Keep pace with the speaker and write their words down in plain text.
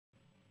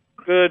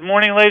Good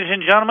morning, ladies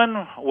and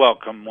gentlemen.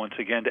 Welcome once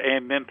again to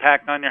AM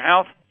Impact on Your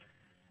Health.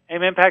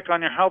 AM Impact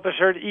on Your Health is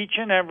heard each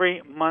and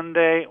every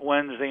Monday,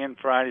 Wednesday, and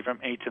Friday from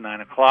 8 to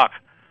 9 o'clock.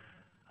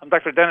 I'm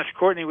Dr. Dennis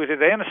Courtney with you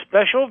today on a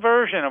special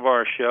version of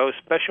our show.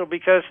 Special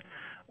because,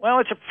 well,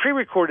 it's a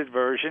pre-recorded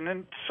version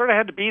and sort of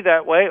had to be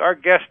that way. Our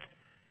guest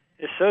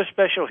is so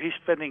special, he's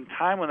spending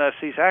time with us.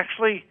 He's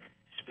actually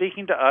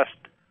speaking to us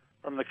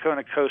from the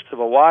Kona coast of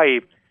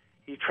Hawaii.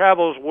 He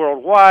travels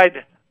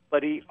worldwide,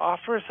 but he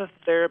offers a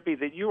therapy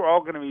that you're all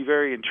going to be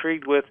very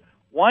intrigued with.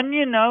 One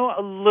you know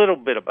a little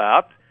bit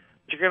about,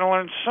 but you're going to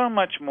learn so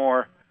much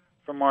more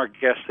from our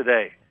guest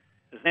today.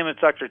 His name is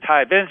Dr.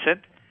 Ty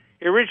Vincent.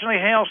 He originally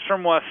hails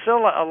from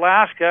Wasilla,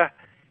 Alaska.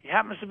 He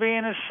happens to be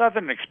in his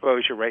southern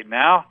exposure right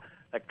now,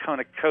 that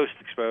Kona coast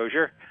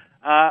exposure.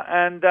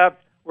 And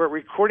we're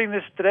recording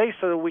this today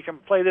so that we can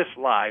play this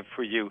live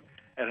for you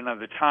at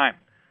another time.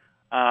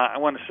 I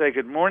want to say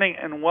good morning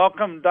and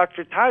welcome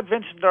Dr. Ty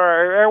Vincent to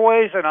our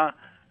airways,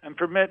 and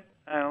permit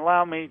and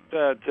allow me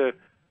to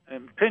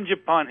impinge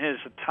upon his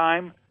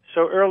time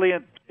so early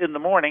in the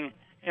morning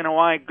in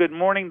Hawaii. Good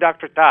morning,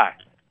 Dr. Ty.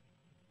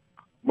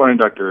 Morning,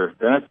 Dr.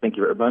 Dennis. Thank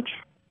you very much.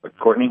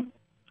 Courtney.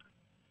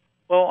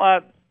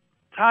 Well,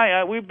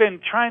 Ty, we've been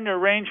trying to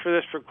arrange for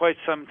this for quite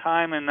some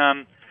time,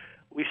 and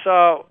we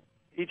saw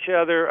each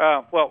other,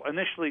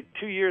 initially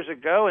 2 years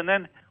ago, and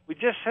then we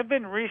just have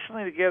been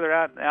recently together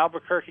out in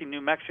Albuquerque,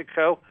 New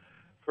Mexico,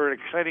 for an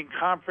exciting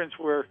conference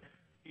where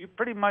you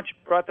pretty much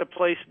brought the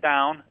place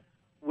down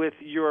with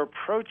your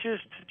approaches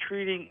to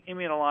treating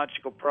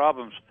immunological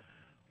problems.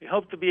 We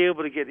hope to be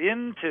able to get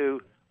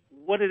into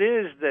what it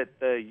is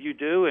that you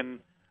do and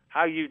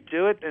how you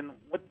do it and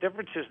what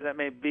differences that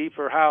may be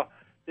for how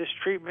this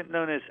treatment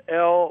known as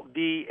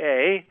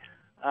LDA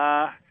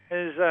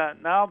is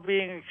now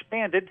being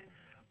expanded.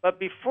 But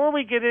before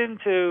we get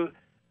into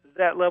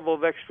that level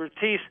of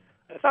expertise,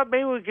 I thought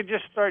maybe we could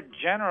just start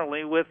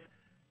generally with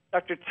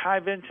Dr.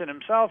 Ty Vincent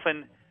himself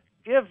and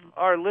give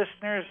our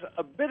listeners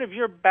a bit of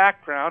your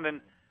background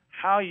and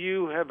how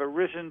you have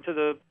arisen to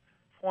the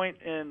point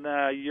in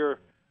your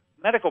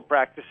medical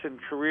practice and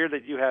career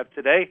that you have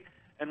today,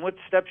 and what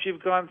steps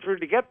you've gone through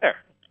to get there.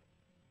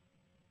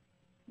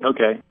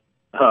 Okay.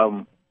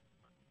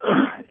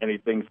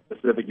 Anything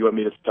specific you want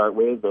me to start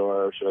with,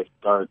 or should I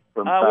start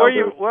from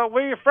childhood? Where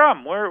are you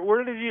from?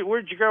 Where did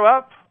you grow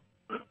up?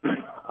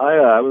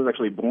 I was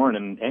actually born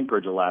in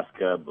Anchorage,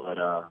 Alaska, but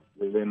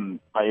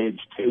within by age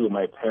 2,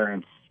 my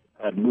parents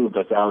had moved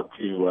us out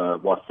to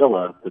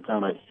Wasilla, the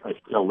town I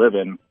still live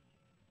in,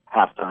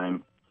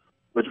 half-time,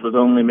 which was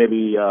only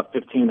maybe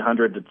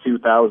 1,500 to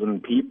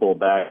 2,000 people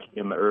back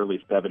in the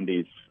early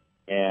 70s.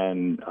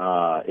 And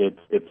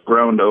it's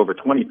grown to over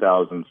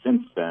 20,000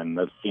 since then.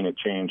 I've seen it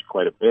change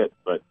quite a bit,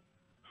 but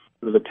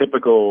it was a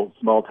typical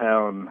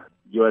small-town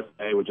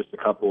USA with just a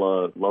couple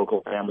of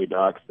local family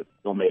docs that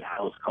still made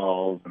house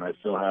calls, and I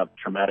still have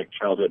traumatic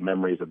childhood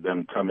memories of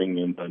them coming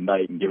in the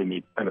night and giving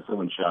me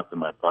penicillin shots in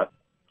my butt.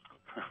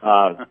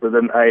 So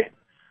then I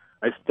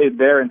stayed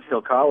there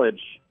until college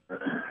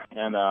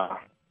and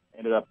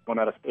ended up going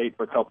out of state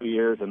for a couple of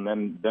years and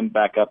then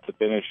back up to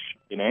finish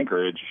in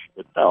Anchorage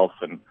itself.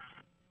 And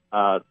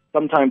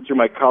sometime through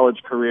my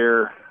college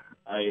career,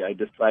 I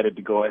decided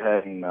to go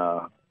ahead and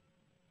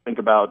think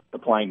about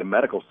applying to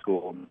medical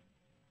school.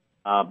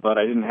 But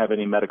I didn't have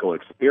any medical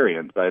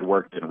experience. I had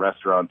worked in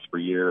restaurants for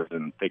years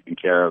and taken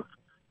care of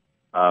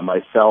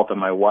myself and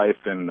my wife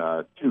and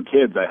 2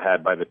 kids I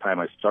had by the time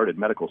I started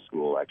medical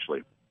school,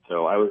 actually.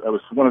 So I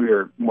was one of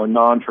your more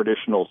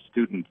non-traditional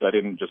students. I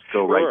didn't just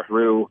go right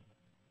through.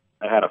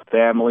 I had a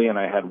family, and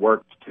I had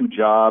worked 2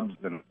 jobs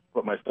and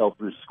put myself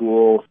through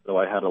school, so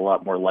I had a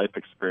lot more life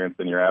experience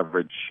than your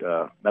average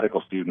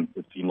medical student,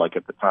 it seemed like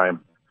at the time.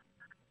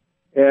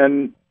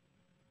 And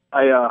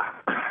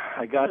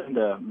I got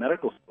into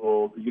medical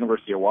school at the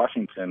University of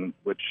Washington,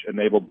 which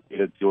enabled me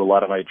to do a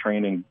lot of my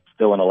training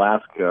still in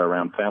Alaska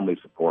around family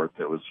support.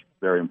 That was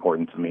very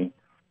important to me.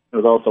 It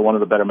was also one of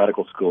the better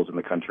medical schools in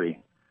the country.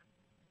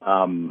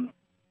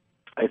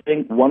 I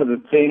think one of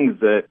the things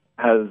that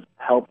has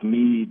helped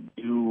me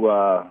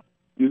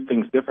do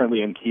things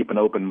differently and keep an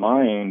open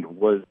mind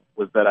was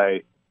that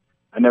I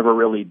never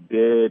really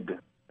did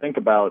think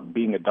about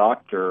being a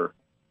doctor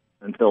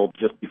until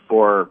just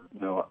before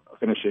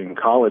finishing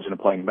college and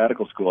applying to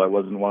medical school. I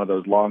wasn't one of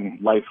those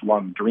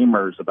lifelong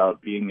dreamers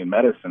about being in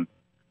medicine.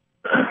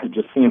 It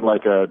just seemed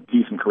like a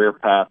decent career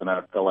path, and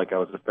I felt like I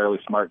was a fairly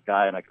smart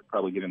guy and I could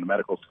probably get into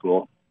medical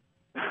school.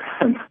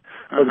 And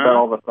that was about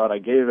all the thought I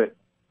gave it.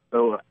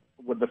 So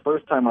the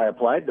first time I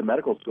applied to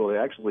medical school, they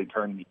actually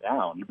turned me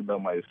down, even though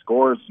my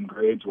scores and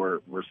grades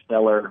were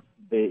stellar.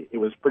 It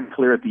was pretty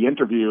clear at the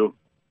interview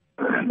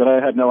that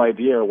I had no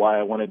idea why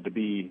I wanted to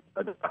be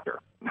a doctor.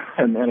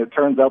 And then it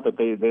turns out that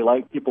they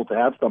like people to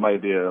have some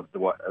idea as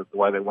to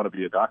why they want to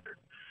be a doctor.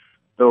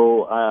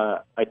 So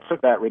I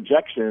took that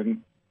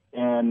rejection,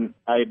 and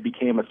I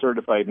became a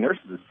certified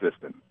nurse's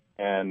assistant.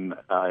 And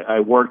I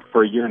worked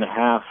for a year and a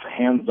half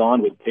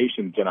hands-on with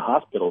patients in a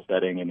hospital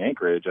setting in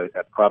Anchorage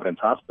at Providence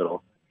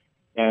Hospital.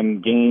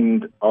 and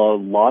gained a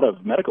lot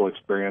of medical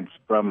experience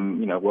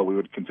from, what we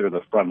would consider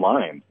the front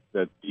lines,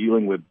 that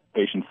dealing with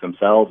patients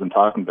themselves and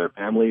talking to their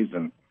families.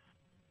 And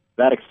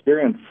that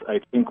experience, I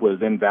think,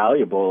 was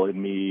invaluable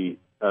in me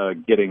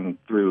getting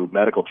through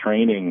medical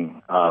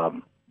training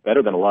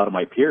better than a lot of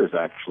my peers,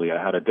 actually.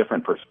 I had a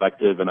different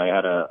perspective, and I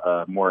had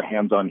a more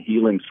hands-on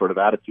healing sort of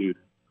attitude.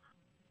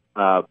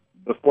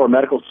 Before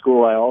medical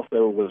school, I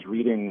also was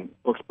reading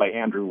books by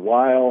Andrew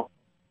Weil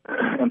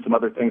and some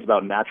other things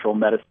about natural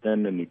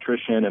medicine and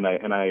nutrition,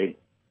 and I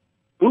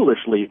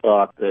foolishly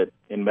thought that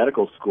in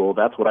medical school,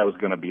 that's what I was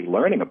going to be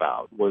learning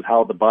about, was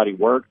how the body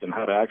worked and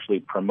how to actually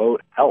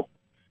promote health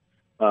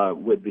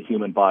with the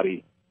human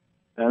body.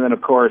 And then,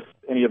 of course,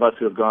 any of us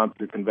who have gone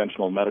through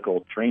conventional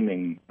medical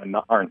training and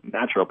aren't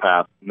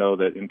naturopaths know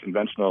that in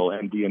conventional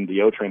ND and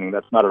DO training,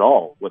 that's not at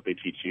all what they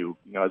teach you.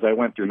 As I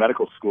went through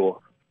medical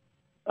school,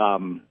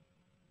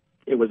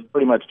 it was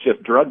pretty much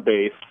just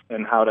drug-based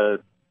and how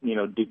to,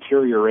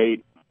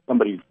 deteriorate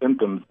somebody's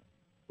symptoms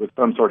with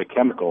some sort of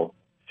chemical.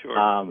 Sure.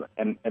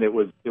 And it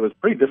was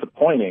pretty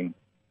disappointing.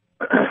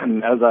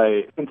 And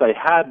since I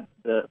had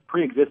the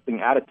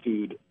pre-existing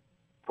attitude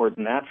towards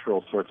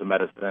natural sorts of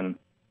medicine,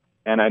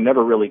 and I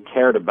never really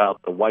cared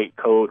about the white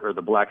coat or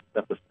the black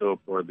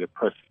stethoscope or the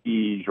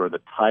prestige or the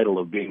title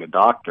of being a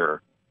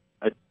doctor,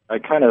 I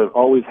kind of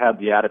always had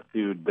the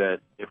attitude that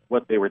if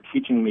what they were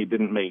teaching me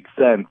didn't make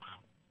sense,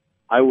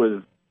 I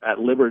was at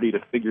liberty to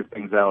figure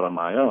things out on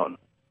my own.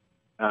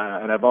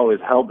 And I've always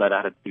held that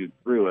attitude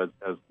through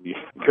as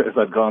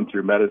I've gone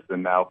through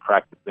medicine now,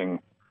 practicing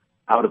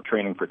out of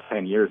training for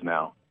 10 years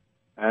now.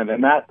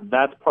 And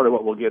that's part of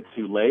what we'll get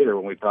to later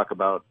when we talk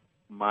about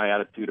my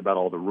attitude about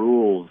all the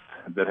rules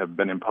that have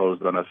been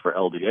imposed on us for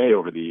LDA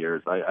over the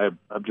years.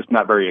 I'm just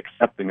not very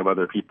accepting of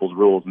other people's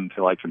rules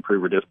until I can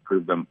prove or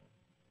disprove them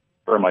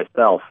for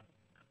myself.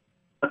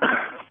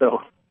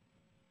 So,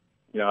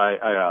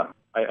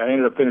 I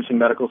ended up finishing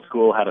medical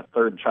school, had a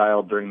third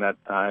child during that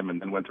time,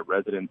 and then went to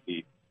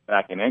residency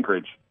back in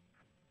Anchorage,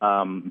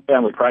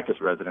 family practice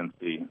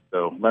residency.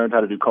 So learned how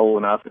to do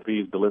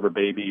colonoscopies, deliver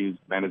babies,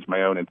 manage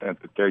my own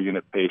intensive care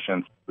unit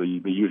patients,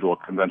 the usual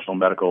conventional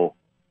medical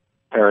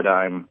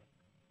paradigm.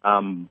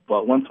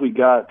 But once we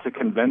got to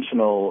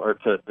conventional, or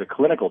to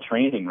clinical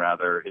training,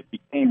 rather, it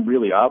became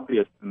really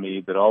obvious to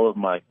me that all of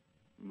my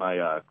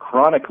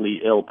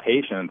chronically ill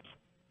patients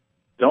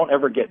don't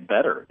ever get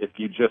better if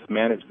you just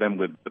manage them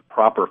with the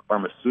proper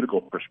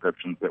pharmaceutical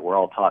prescriptions that we're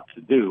all taught to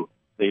do.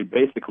 They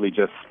basically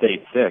just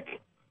stay sick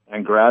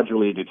and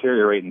gradually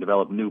deteriorate and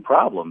develop new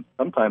problems,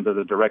 sometimes as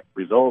a direct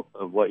result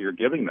of what you're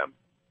giving them.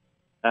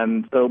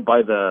 And so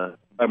by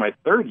my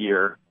third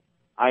year,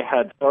 I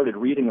had started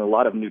reading a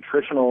lot of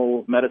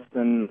nutritional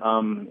medicine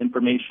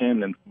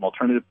information and some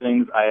alternative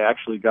things. I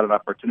actually got an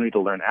opportunity to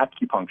learn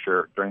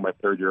acupuncture during my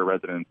third year of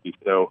residency.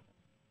 So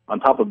on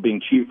top of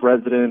being chief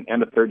resident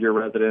and a third-year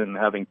resident and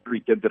having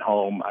 3 kids at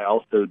home, I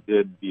also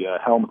did the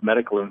Helms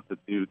Medical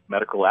Institute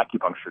medical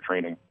acupuncture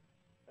training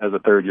as a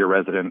third-year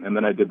resident. And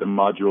then I did the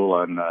module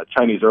on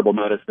Chinese herbal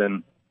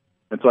medicine.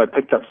 And so I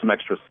picked up some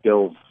extra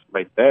skills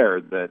right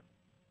there that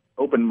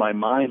opened my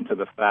mind to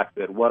the fact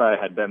that what I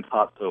had been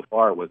taught so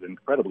far was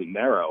incredibly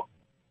narrow,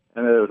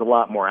 and there was a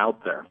lot more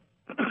out there.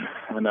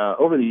 And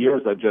over the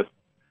years,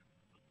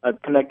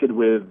 I've connected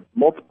with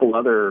multiple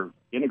other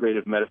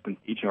integrative medicine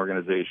teaching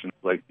organizations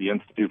like the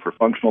Institute for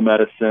Functional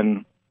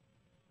Medicine,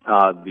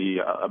 the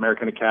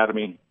American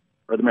Academy,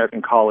 or the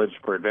American College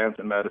for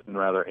Advanced Medicine,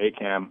 rather,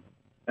 ACAM.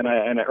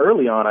 And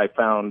early on, I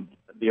found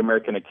the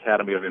American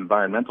Academy of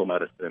Environmental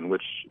Medicine,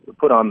 which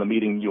put on the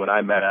meeting you and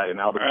I met at in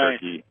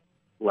Albuquerque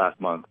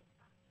last month,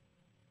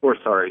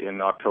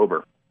 in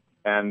October.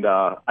 And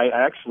I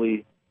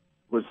actually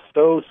was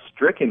so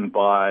stricken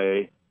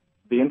by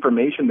the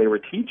information they were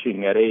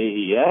teaching at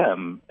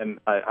AAEM, and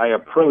I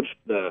approached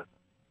the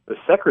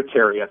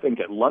secretary, I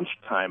think, at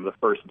lunchtime the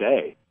first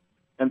day,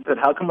 and said,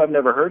 "How come I've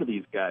never heard of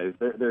these guys?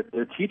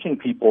 They're teaching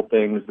people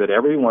things that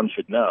everyone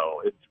should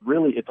know.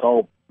 It's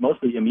all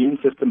mostly immune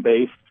system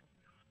based,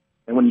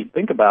 and when you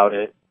think about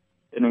it,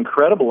 an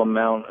incredible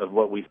amount of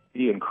what we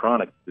see in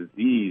chronic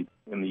disease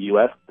in the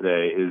U.S.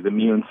 today is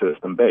immune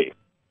system based,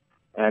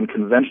 and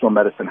conventional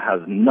medicine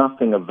has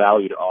nothing of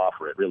value to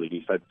offer it, really,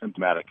 besides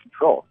symptomatic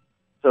control."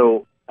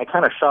 So I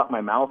kind of shot my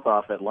mouth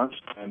off at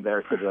lunchtime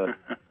there to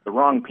the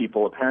wrong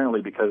people,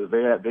 apparently, because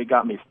they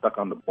got me stuck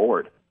on the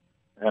board.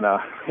 And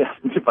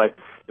if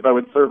I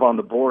would serve on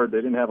the board, they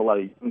didn't have a lot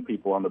of young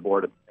people on the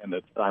board, and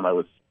at the time I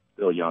was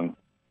still young.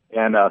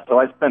 And so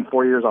I spent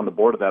 4 years on the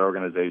board of that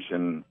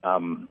organization,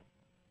 and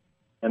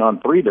on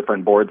 3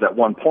 different boards at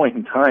one point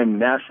in time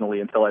nationally,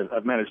 until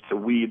I've managed to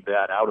weed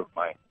that out of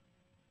my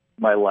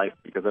life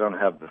because I don't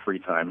have the free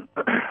time.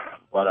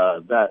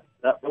 But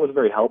that was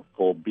very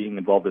helpful, being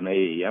involved in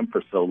AAEM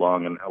for so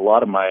long, and a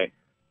lot of my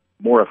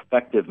more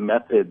effective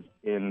methods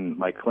in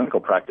my clinical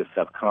practice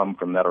have come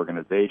from that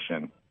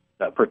organization,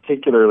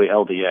 particularly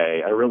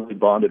LDA. I really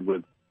bonded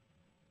with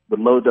with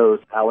low-dose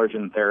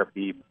allergen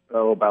therapy,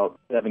 about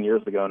 7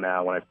 years ago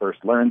now when I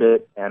first learned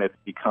it, and it's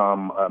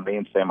become a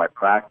mainstay in my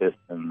practice,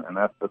 and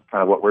that's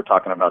kind of what we're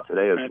talking about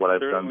today is what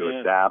I've done to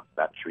adapt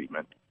that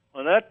treatment.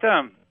 Well,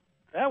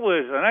 that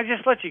was, and I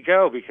just let you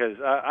go because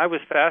I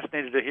was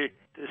fascinated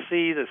to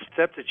see the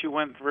steps that you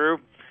went through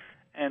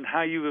and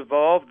how you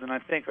evolved, and I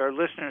think our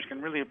listeners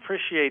can really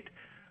appreciate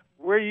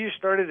where you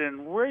started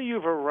and where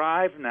you've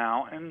arrived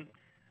now. And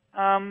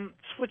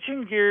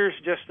switching gears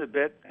just a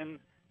bit and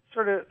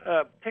sort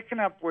of picking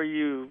up where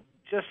you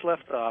just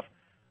left off,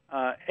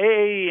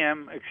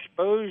 AAEM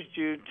exposed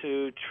you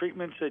to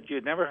treatments that you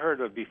had never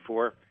heard of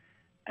before,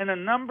 and a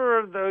number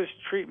of those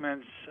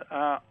treatments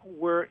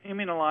were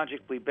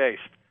immunologically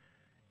based.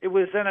 It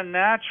was then a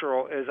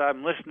natural, as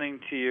I'm listening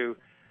to you,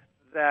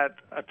 that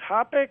a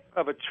topic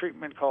of a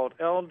treatment called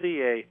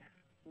LDA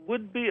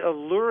would be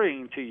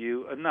alluring to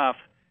you enough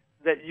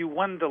that you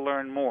wanted to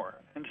learn more.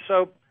 And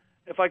so,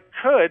 if I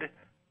could,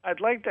 I'd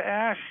like to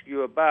ask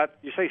you about,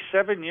 you say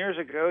 7 years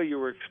ago you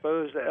were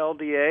exposed to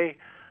LDA.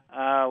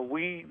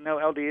 We know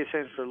LDA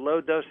stands for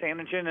low-dose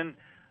antigen,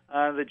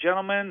 and the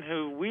gentleman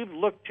who we've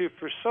looked to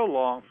for so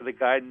long for the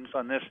guidance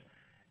on this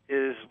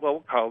is, well,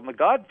 we'll call him the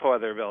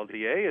godfather of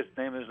LDA. His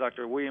name is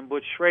Dr. William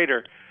Butch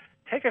Schroeder.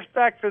 Take us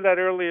back to that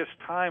earliest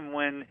time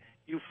when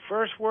you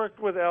first worked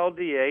with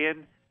LDA,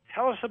 and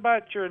tell us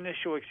about your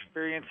initial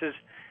experiences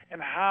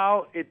and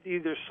how it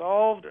either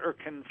solved or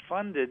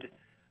confunded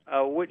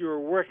what you were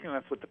working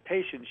with the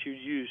patients you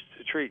used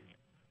to treat.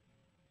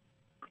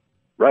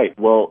 Right.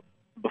 Well,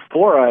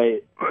 before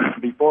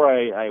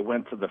I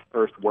went to the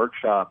first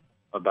workshop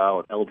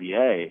about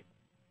LDA,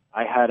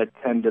 I had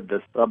attended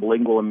the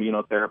sublingual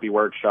immunotherapy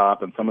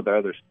workshop and some of the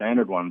other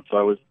standard ones.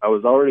 So I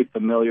was already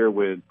familiar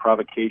with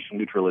provocation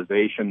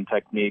neutralization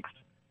techniques,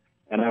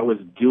 and I was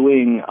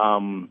doing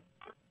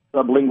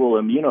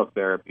sublingual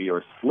immunotherapy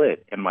or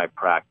SLIT in my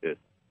practice,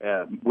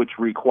 which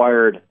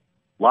required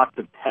lots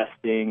of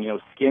testing,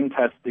 skin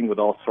testing with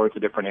all sorts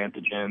of different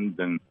antigens,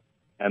 and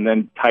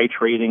then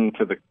titrating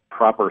to the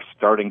proper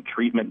starting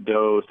treatment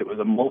dose. It was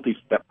a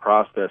multi-step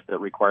process that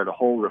required a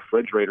whole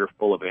refrigerator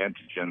full of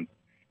antigens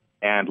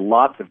and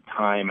lots of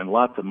time and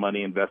lots of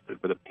money invested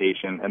for the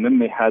patient. And then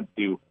they had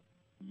to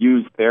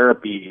use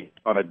therapy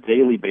on a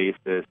daily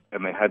basis,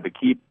 and they had to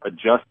keep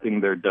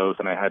adjusting their dose,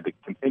 and I had to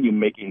continue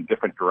making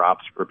different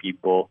drops for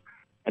people.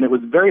 And it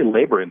was very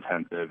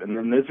labor-intensive. And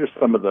then these are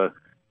some of the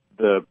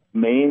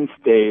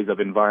mainstays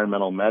of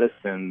environmental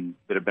medicine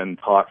that have been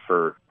taught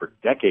for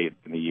decades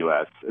in the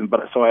U.S.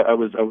 So I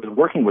was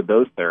working with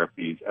those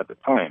therapies at the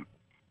time.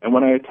 And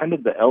when I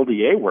attended the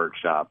LDA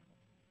workshop,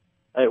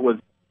 it was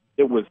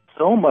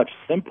so much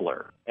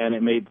simpler, and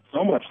it made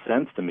so much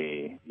sense to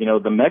me.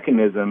 The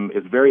mechanism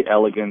is very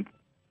elegant,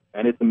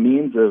 and it's a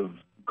means of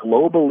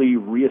globally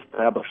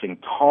reestablishing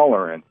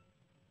tolerance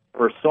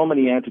for so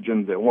many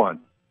antigens at once.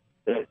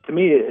 To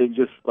me, it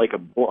just like a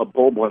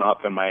bulb went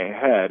off in my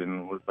head,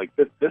 and was like,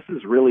 this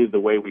is really the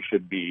way we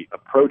should be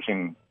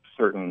approaching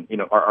certain,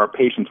 our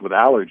patients with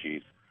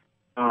allergies,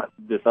 not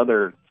this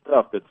other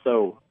stuff that's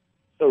so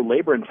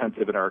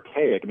labor-intensive and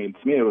archaic. I mean,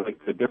 to me, it was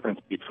like the difference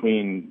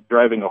between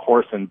driving a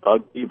horse and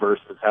buggy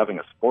versus having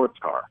a sports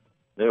car.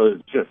 It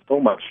was just so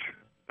much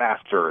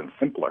faster and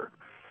simpler.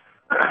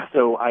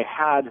 So I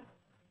had,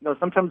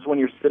 sometimes when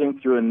you're sitting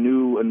through a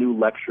new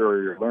lecture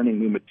or you're learning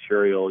new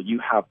material, you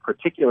have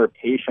particular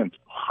patients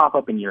pop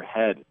up in your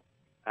head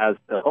as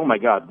to, oh my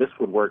God, this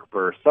would work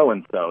for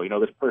so-and-so.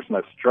 This person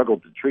I've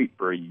struggled to treat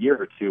for a year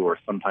or two or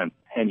sometimes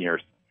 10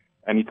 years.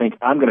 And you think,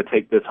 I'm going to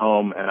take this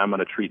home and I'm going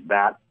to treat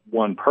that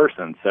one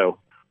person. So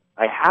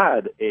I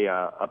had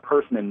a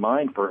person in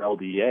mind for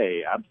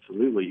LDA,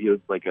 absolutely. He was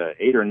like an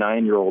 8 or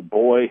 9 year old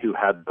boy who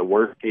had the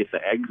worst case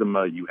of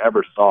eczema you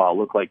ever saw. It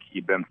looked like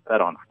he'd been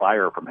set on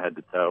fire from head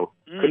to toe.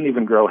 Couldn't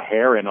even grow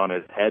hair in on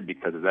his head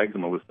because his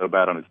eczema was so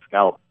bad on his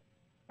scalp.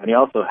 And he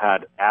also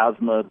had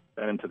asthma,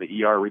 been into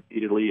the ER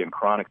repeatedly, and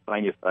chronic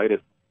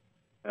sinusitis.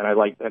 And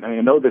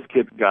I know this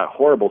kid's got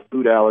horrible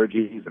food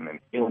allergies and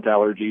inhalant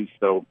allergies,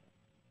 so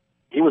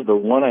he was the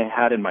one I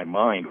had in my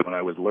mind when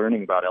I was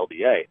learning about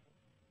LDA.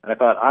 And I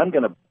thought, I'm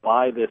going to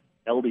buy this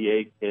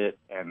LDA kit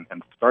and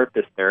start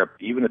this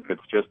therapy, even if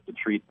it's just to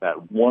treat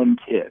that one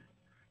kid.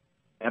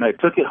 And I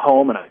took it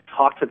home and I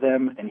talked to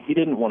them, and he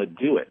didn't want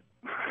to do it.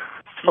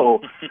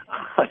 So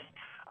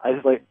I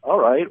was like, all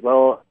right,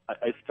 well,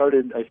 I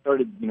started,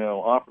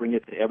 offering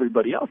it to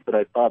everybody else that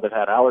I saw that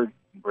had allergies,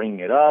 bringing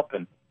it up.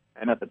 And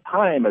at the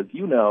time, as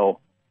you know,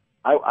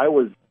 I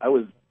was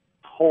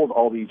told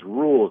all these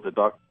rules that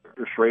Dr.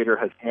 Schroeder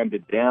has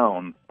handed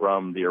down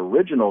from the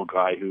original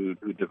guy who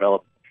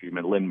developed the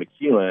treatment, Lynn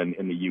McEwen,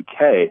 in the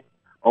UK.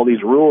 All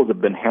these rules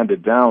have been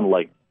handed down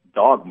like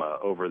dogma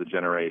over the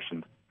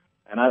generations.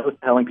 And I was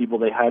telling people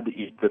they had to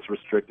eat this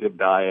restrictive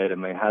diet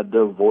and they had to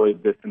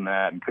avoid this and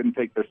that and couldn't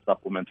take their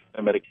supplements,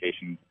 their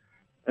medications.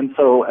 And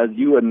so, as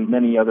you and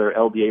many other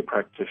LDA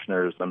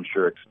practitioners, I'm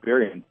sure,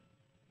 experience,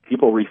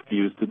 people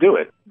refuse to do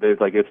it. They're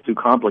like, it's too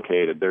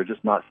complicated. They're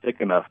just not sick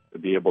enough to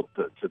be able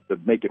to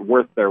make it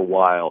worth their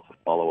while to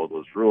follow all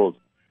those rules.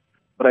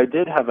 But I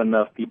did have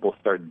enough people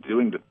start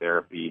doing the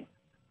therapy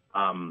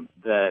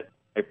that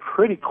I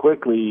pretty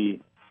quickly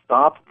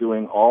stopped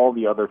doing all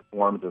the other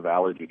forms of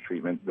allergy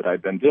treatment that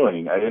I'd been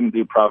doing. I didn't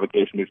do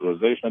provocation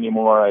neutralization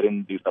anymore. I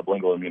didn't do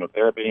sublingual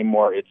immunotherapy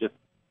anymore. It just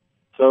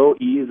so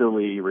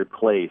easily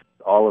replaced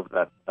all of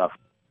that stuff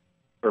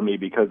for me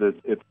because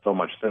it's so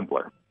much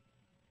simpler.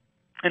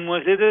 And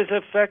was it as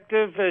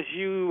effective as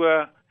you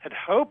had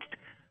hoped?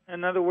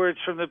 In other words,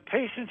 from the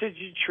patients that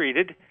you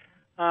treated,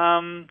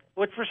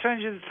 what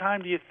percentage of the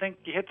time do you think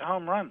you hit the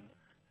home run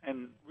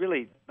and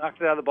really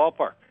knocked it out of the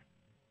ballpark?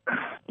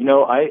 You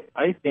know,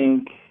 I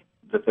think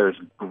that there's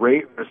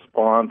great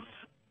response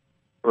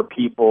for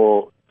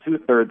people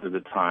 2/3 of the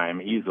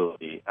time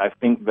easily. I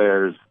think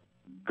there's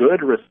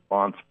good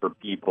response for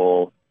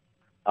people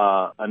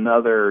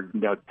another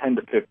 10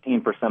 to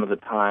 15% of the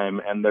time,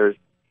 and there's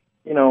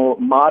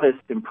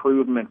modest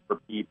improvement for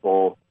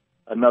people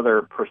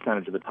another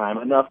percentage of the time,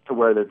 enough to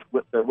where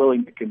they're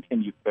willing to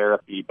continue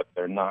therapy, but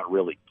they're not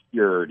really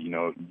cured,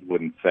 you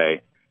wouldn't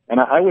say. And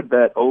I would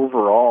bet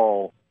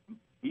overall,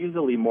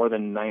 easily more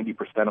than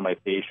 90% of my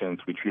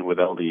patients we treat with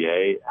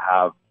LDA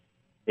have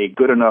a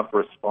good enough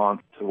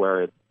response to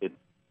where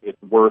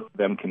it's worth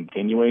them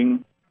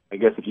continuing. I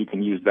guess if you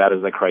can use that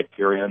as a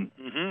criterion.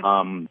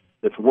 Mm-hmm.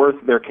 It's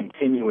worth their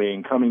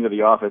continuing, coming to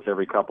the office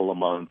every couple of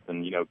months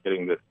and,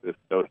 getting this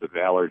dose of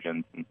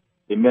allergens. And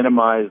they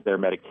minimize their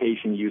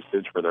medication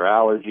usage for their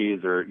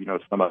allergies or,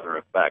 some other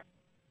effect.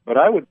 But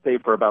I would say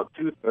for about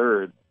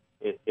 2/3,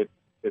 it's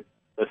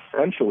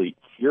essentially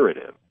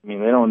curative. I mean,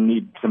 they don't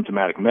need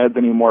symptomatic meds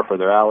anymore for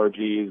their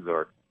allergies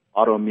or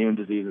autoimmune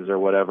diseases or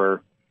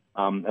whatever.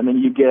 And then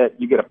you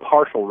get a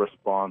partial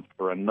response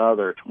for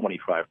another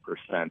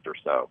 25% or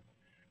so.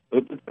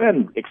 It's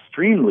been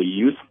extremely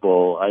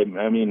useful. I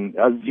mean,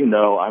 as you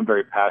know, I'm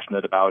very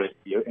passionate about it.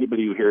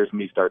 Anybody who hears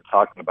me start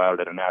talking about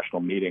it at a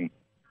national meeting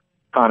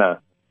kind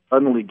of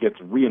suddenly gets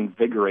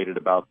reinvigorated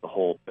about the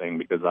whole thing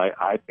because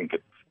I think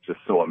it's just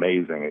so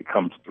amazing. It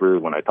comes through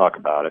when I talk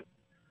about it.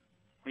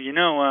 Well,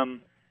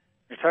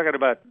 you're talking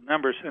about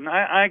numbers, and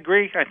I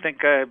agree. I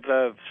think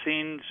I've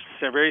seen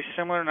very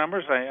similar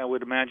numbers. I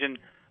would imagine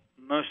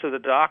most of the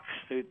docs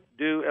who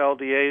do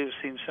LDA have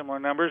seen similar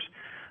numbers.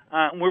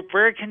 We're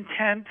very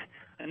content,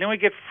 and then we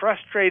get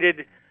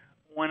frustrated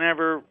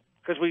whenever,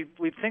 because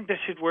we think this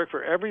should work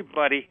for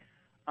everybody,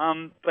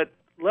 but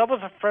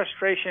levels of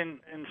frustration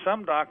in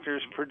some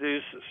doctors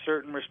produce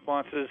certain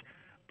responses.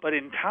 But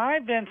in Ty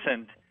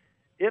Vincent,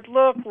 it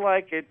looked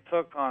like it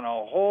took on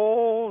a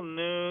whole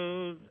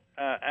new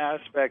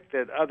aspect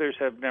that others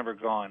have never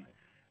gone.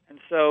 And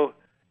so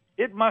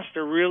it must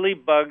have really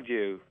bugged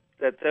you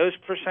that those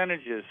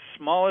percentages,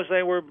 small as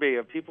they were be,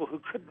 of people who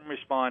couldn't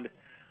respond,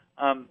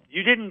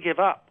 you didn't give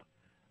up.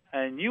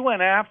 And you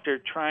went after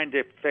trying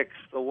to fix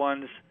the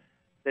ones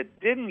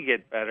that didn't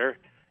get better.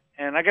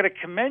 And I got to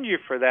commend you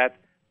for that.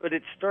 But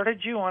it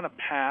started you on a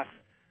path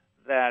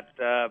that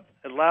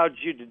allowed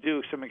you to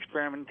do some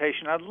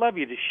experimentation. I'd love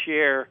you to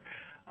share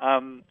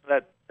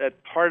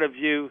that part of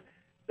you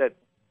that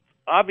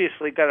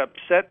obviously got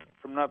upset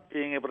from not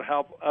being able to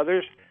help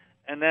others,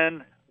 and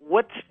then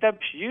what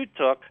steps you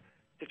took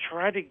to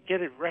try to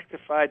get it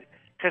rectified.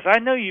 Because I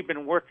know you've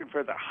been working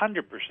for the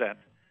 100%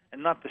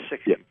 and not the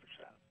 60%.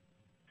 Yeah.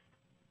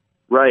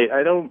 Right.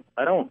 I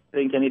don't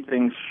think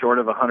anything short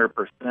of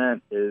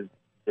 100%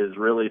 is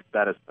really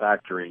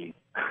satisfactory.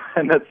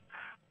 And that's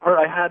part.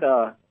 I had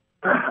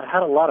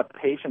a lot of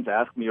patients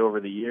ask me over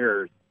the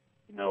years,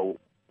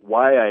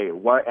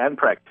 why and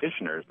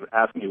practitioners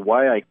ask me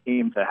why I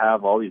came to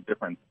have all these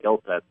different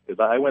skill sets, because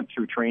I went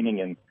through training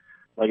in,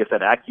 like I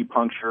said,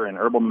 acupuncture and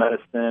herbal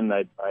medicine.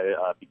 I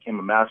became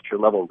a master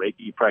level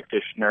Reiki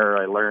practitioner.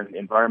 I learned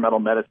environmental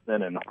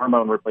medicine and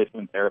hormone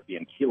replacement therapy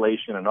and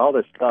chelation and all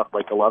this stuff,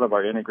 like a lot of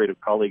our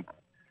integrative colleagues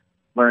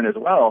learn as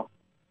well.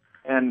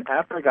 And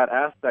after I got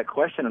asked that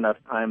question enough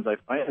times, I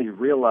finally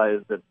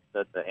realized that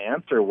the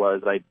answer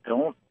was I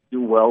don't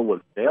do well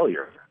with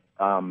failure.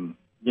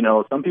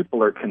 Some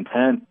people are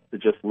content to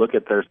just look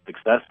at their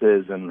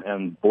successes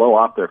and blow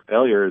off their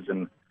failures,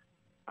 and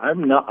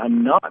I'm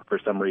not for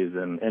some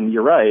reason. And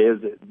you're right,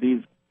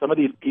 some of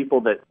these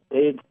people that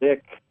stayed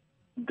sick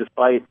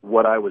despite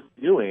what I was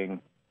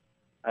doing,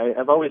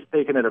 I've always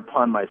taken it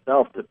upon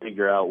myself to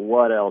figure out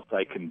what else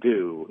I can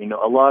do.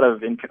 A lot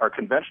of our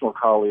conventional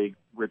colleagues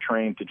were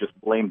trained to just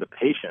blame the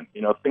patient.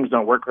 If things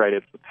don't work right,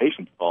 it's the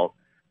patient's fault.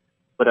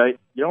 But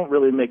you don't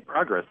really make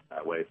progress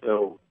that way.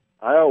 So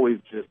I always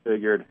just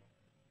figured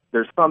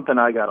there's something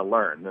I got to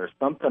learn. There's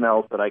something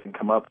else that I can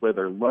come up with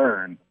or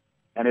learn.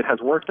 And it has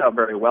worked out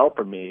very well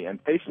for me.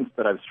 And patients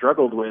that I've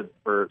struggled with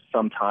for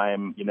some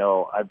time,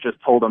 I've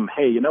just told them,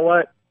 hey, you know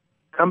what?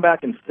 Come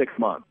back in 6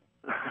 months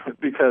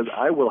because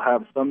I will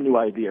have some new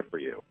idea for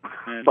you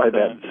by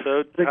then.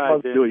 So 6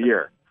 months to a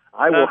year.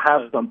 I will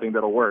have something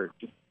that'll work.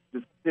 Just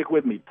stick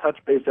with me. Touch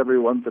base every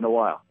once in a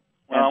while.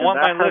 Well, I want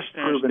my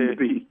listeners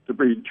proven to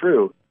be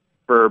true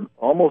for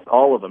almost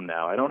all of them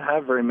now. I don't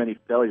have very many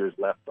failures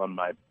left on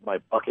my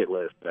bucket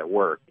list at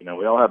work.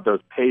 We all have those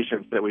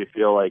patients that we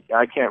feel like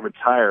I can't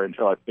retire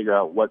until I figure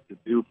out what to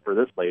do for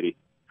this lady.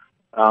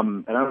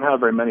 and I don't have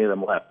very many of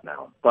them left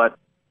now. But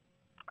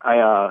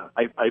I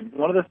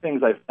one of the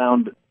things I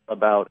found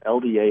about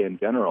LDA in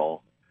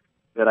general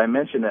that I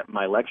mentioned at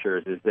my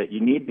lectures is that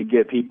you need to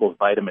get people's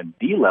vitamin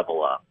D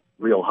level up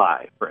real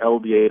high for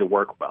LDA to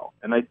work well.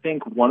 And I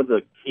think one of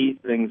the key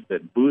things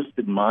that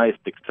boosted my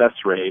success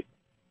rate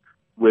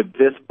with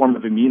this form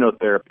of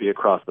immunotherapy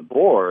across the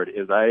board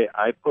is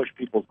I push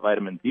people's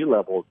vitamin D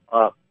levels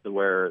up to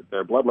where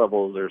their blood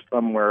levels are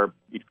somewhere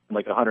between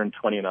like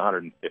 120 and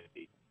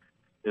 150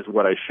 is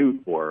what I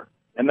shoot for.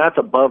 And that's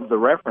above the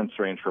reference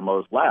range for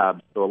most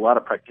labs, so a lot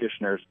of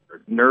practitioners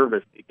are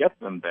nervous to get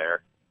them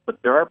there. But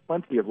there are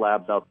plenty of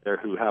labs out there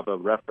who have a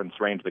reference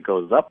range that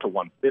goes up to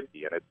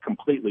 150, and it's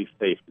completely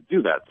safe to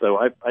do that. So,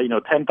 I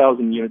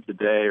 10,000 units a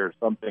day or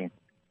something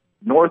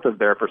north of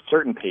there for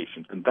certain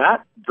patients, and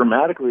that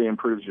dramatically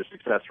improves your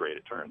success rate,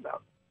 it turns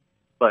out.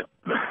 But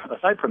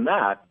aside from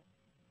that,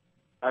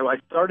 I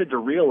started to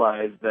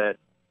realize that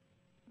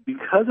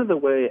because of the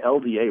way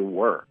LDA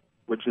works,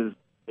 which is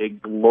a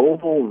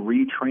global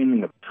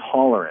retraining of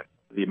tolerance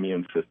to the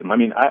immune system. I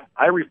mean,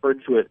 I refer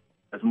to it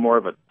as more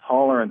of a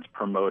tolerance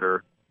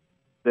promoter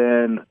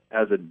than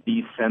as a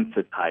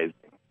desensitizing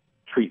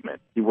treatment.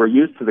 We're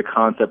used to the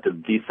concept of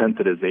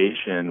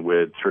desensitization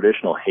with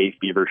traditional hay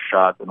fever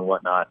shots and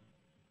whatnot,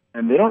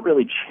 and they don't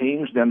really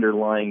change the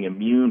underlying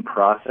immune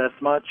process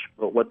much,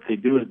 but what they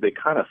do is they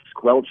kind of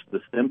squelch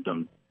the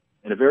symptoms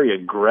in a very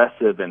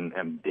aggressive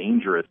and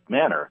dangerous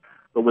manner.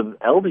 But with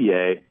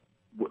LDA,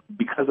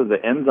 because of the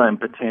enzyme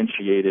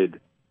potentiated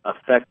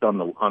effect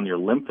on your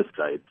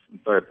lymphocytes, I'm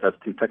sorry if that's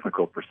too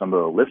technical for some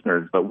of the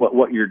listeners, but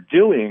what you're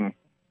doing,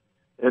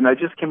 and I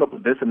just came up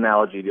with this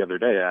analogy the other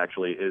day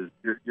actually, is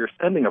you're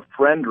sending a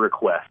friend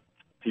request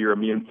to your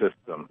immune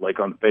system, like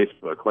on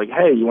Facebook, like,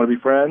 hey, you want to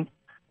be friends?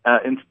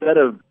 Instead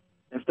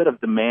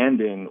of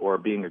demanding or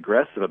being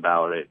aggressive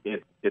about it,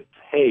 it's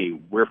hey,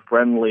 we're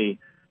friendly.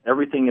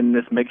 Everything in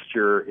this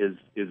mixture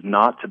is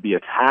not to be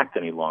attacked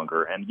any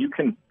longer, and you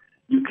can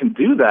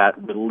do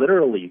that with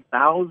literally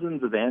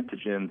thousands of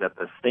antigens at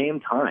the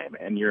same time,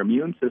 and your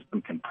immune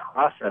system can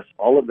process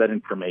all of that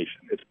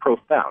information. It's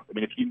profound. I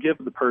mean, if you give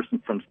the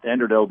person from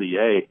standard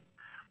LDA,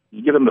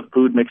 you give them the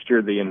food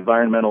mixture, the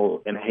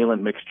environmental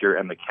inhalant mixture,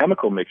 and the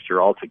chemical mixture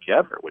all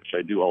together, which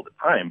I do all the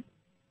time,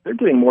 they're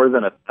getting more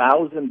than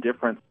 1,000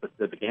 different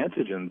specific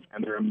antigens,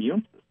 and their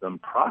immune system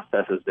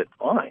processes it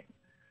fine.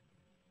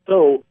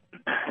 So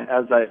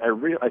as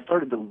I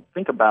started to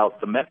think about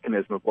the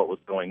mechanism of what was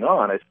going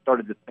on, I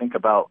started to think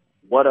about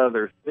what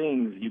other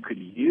things you could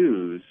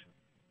use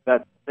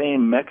that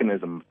same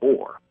mechanism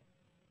for.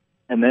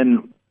 And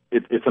then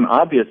it's an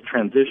obvious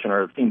transition,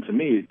 or it seemed to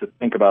me, to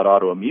think about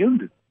autoimmune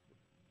disease.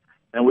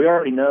 And we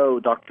already know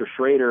Dr.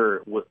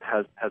 Schrader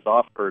has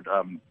offered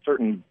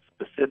certain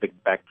specific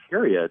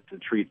bacteria to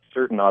treat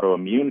certain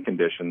autoimmune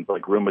conditions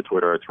like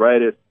rheumatoid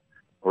arthritis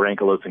or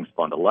ankylosing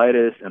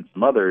spondylitis and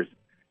some others.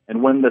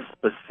 And when the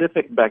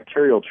specific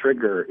bacterial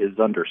trigger is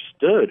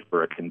understood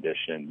for a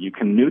condition, you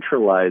can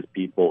neutralize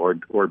people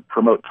or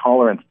promote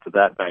tolerance to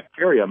that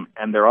bacterium,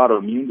 and their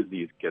autoimmune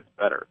disease gets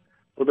better.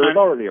 So there's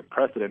already a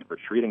precedent for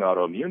treating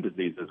autoimmune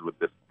diseases with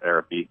this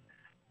therapy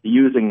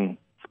using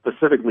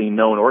specifically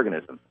known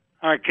organisms.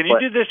 All right, can you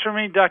do this for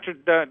me, Dr.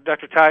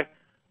 Tai?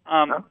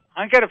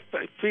 I got a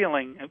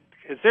feeling,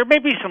 because there may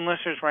be some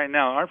listeners right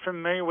now aren't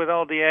familiar with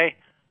LDA.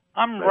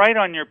 I'm right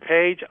on your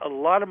page. A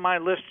lot of my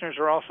listeners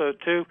are also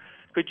too.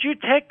 Could you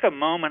take a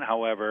moment,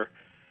 however,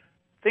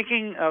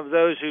 thinking of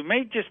those who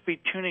may just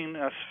be tuning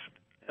us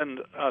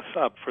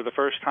up for the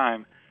first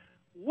time,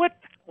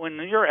 when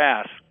you're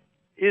asked,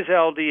 is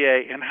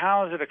LDA and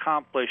how is it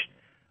accomplished,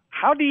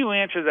 how do you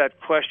answer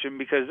that question?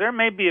 Because there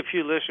may be a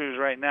few listeners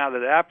right now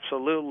that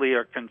absolutely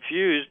are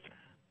confused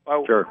by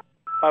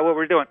what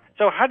we're doing.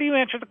 So how do you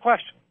answer the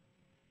question?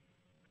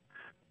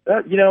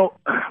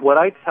 What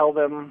I tell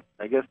them,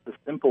 I guess the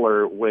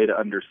simpler way to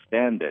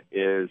understand it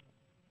is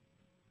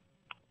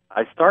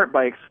I start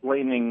by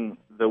explaining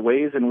the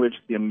ways in which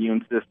the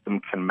immune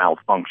system can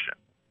malfunction,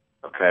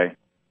 okay?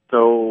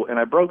 So, and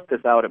I broke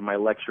this out at my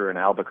lecture in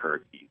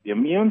Albuquerque. The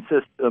immune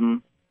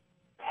system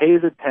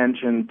pays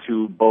attention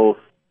to both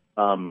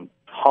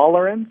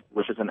tolerance,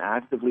 which is an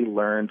actively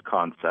learned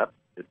concept,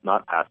 it's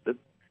not passive,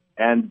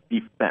 and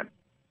defense.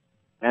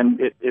 And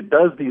it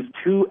does these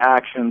two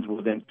actions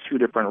within two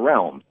different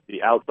realms,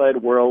 the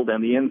outside world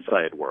and the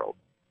inside world,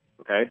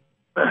 okay?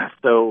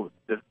 So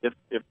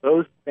if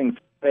those things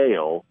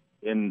fail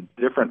in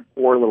different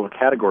four little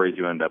categories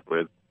you end up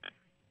with,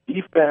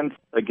 defense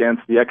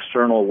against the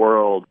external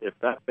world, if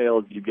that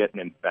fails, you get an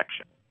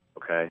infection,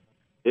 okay?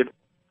 If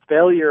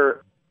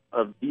failure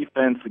of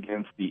defense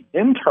against the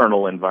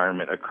internal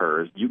environment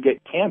occurs, you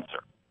get cancer,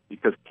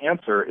 because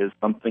cancer is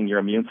something your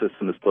immune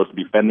system is supposed to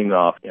be fending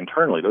off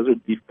internally. Those are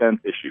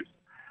defense issues.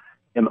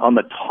 And on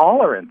the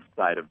tolerance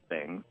side of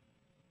things,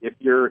 if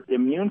your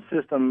immune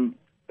system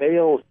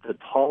fails to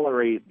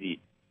tolerate the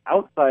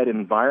outside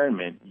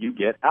environment, you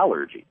get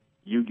allergy.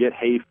 You get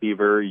hay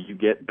fever, you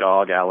get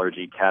dog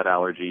allergy, cat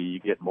allergy, you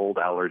get mold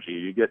allergy,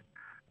 you get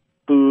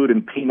food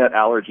and peanut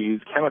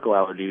allergies, chemical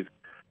allergies.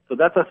 So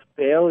that's a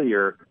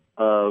failure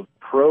of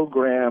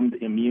programmed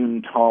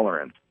immune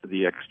tolerance to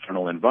the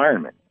external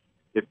environment.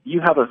 If you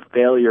have a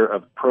failure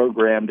of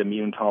programmed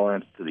immune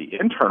tolerance to the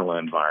internal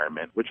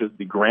environment, which is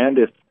the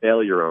grandest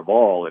failure of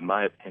all, in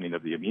my opinion,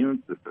 of the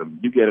immune system,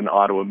 you get an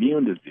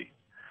autoimmune disease.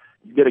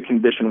 You get a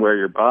condition where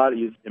your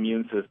body's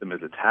immune system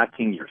is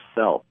attacking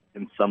yourself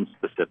in some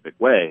specific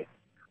way.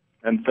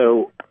 And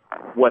so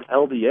what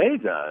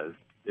LDA does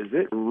is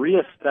it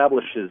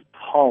reestablishes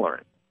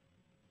tolerance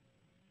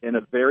in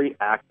a very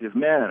active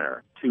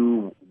manner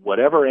to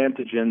whatever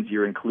antigens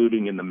you're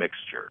including in the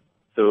mixture.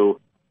 So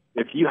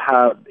if you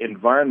have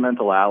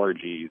environmental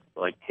allergies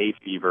like hay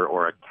fever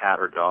or a cat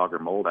or dog or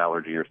mold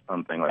allergy or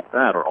something like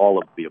that, or all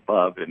of the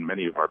above in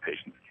many of our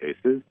patients'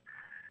 cases,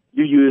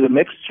 you use a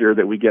mixture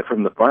that we get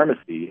from the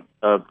pharmacy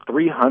of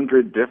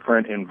 300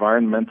 different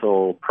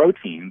environmental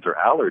proteins or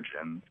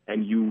allergens,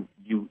 and you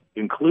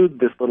include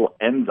this little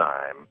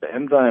enzyme. The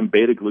enzyme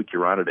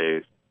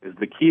beta-glucuronidase is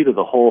the key to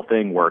the whole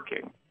thing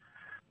working,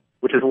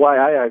 which is why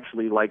I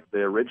actually like the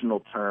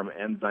original term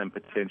enzyme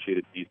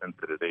potentiated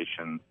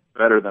desensitization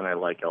better than I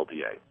like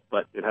LDA,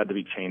 but it had to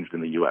be changed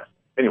in the U.S.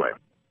 Anyway,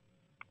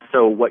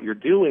 so what you're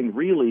doing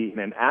really in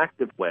an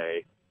active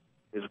way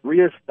is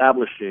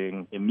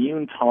reestablishing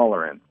immune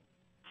tolerance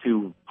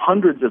to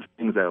hundreds of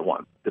things at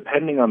once,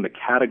 depending on the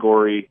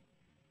category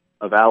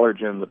of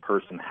allergen the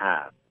person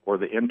has or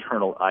the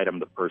internal item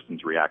the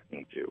person's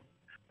reacting to.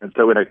 And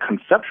so in a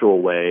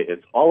conceptual way,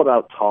 it's all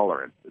about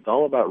tolerance. It's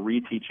all about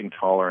reteaching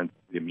tolerance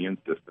to the immune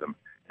system.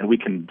 And we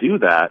can do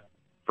that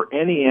for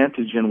any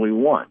antigen we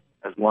want,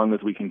 as long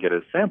as we can get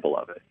a sample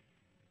of it.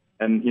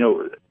 And,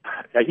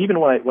 even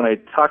when I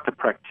talk to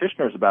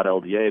practitioners about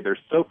LDA, they're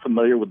so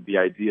familiar with the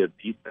idea of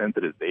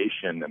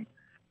desensitization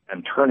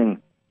and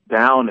turning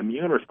down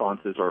immune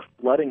responses or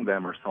flooding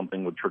them or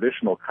something with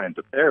traditional kinds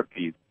of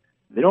therapies.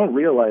 They don't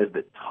realize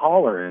that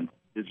tolerance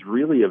is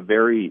really a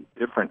very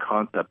different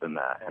concept than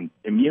that. And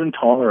immune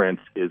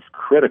tolerance is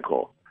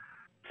critical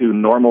to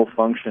normal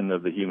function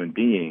of the human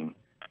being.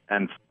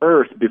 And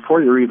first,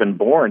 before you're even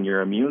born,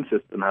 your immune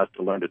system has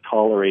to learn to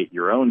tolerate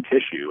your own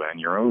tissue and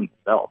your own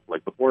self.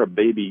 Like before a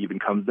baby even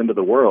comes into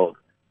the world,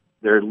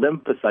 their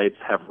lymphocytes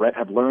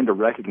have learned to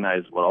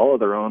recognize what all of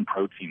their own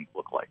proteins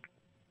look like.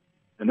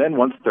 And then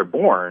once they're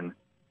born,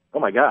 oh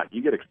my God,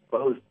 you get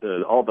exposed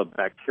to all the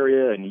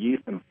bacteria and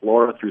yeast and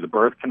flora through the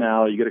birth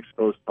canal. You get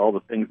exposed to all the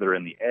things that are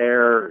in the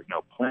air,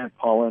 plant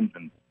pollens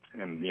and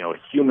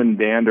human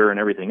dander and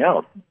everything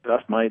else,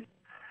 dust mites.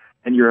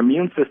 And your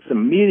immune system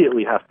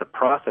immediately has to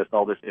process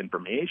all this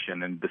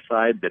information and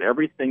decide that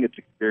everything it's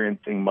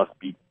experiencing must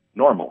be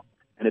normal.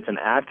 And it's an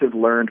active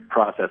learned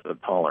process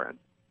of tolerance.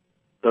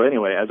 So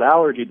anyway, as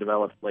allergy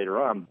develops later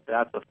on,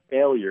 that's a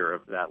failure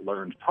of that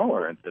learned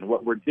tolerance. And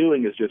what we're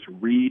doing is just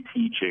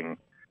reteaching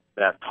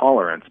that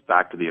tolerance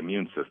back to the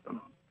immune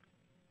system.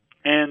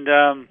 And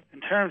in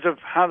terms of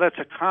how that's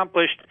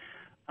accomplished,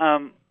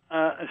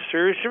 a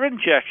series of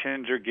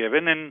injections are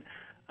given, and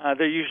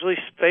they're usually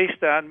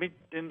spaced out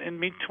in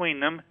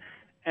between them.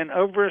 And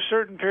over a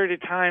certain period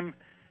of time,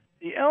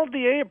 the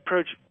LDA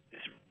approach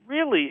is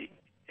really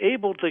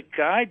able to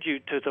guide you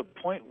to the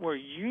point where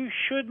you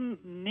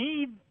shouldn't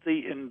need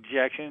the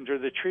injections or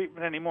the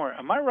treatment anymore.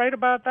 Am I right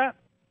about that?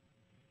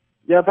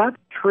 Yeah, that's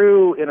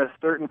true in a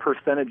certain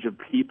percentage of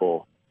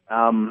people.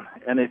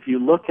 And if you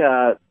look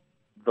at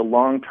the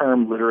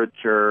long-term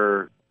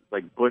literature,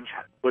 like Butch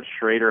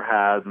Schrader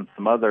has and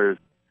some others,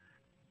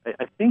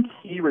 I think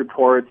he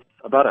reports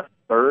about a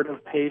third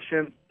of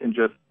patients can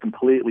just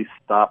completely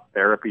stop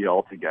therapy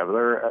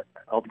altogether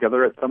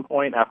at some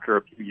point after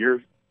a few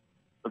years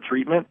of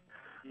treatment.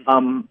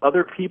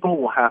 Other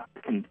people will have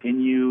to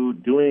continue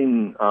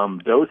doing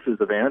doses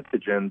of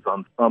antigens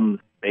on some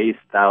spaced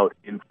out,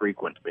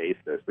 infrequent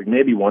basis, like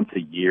maybe once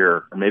a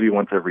year or maybe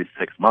once every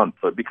 6 months.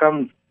 So it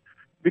becomes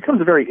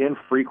a very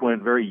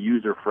infrequent, very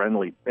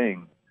user-friendly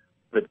thing.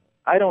 But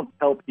I don't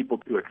tell people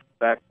to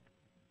expect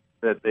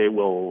that they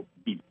will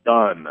be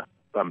done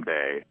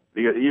someday,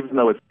 even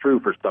though it's true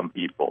for some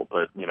people.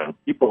 But,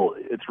 people,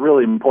 it's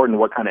really important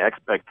what kind of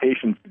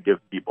expectations to give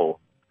people.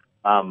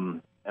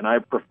 And I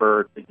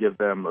prefer to give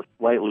them a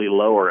slightly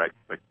lower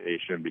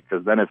expectation,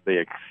 because then if they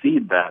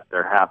exceed that,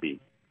 they're happy.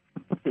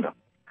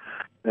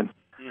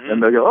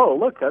 And they go, oh,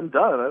 look, I'm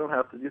done. I don't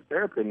have to do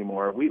therapy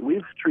anymore.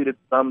 We've treated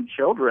some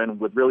children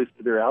with really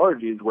severe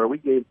allergies where we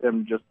gave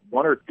them just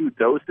 1 or 2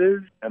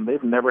 doses, and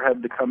they've never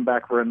had to come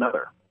back for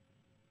another.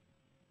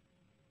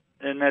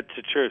 And that's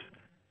the truth.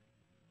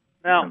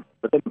 Now,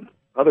 but then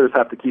others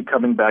have to keep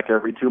coming back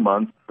every 2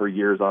 months for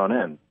years on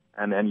end,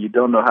 and you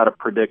don't know how to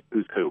predict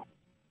who's who.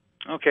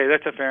 Okay,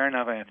 that's a fair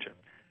enough answer.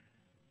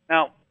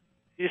 Now,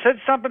 you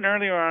said something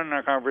earlier on in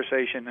our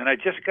conversation, and I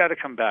just got to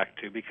come back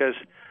to, because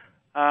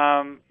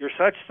you're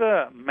such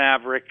the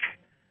maverick,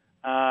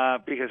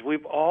 because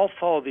we've all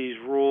followed these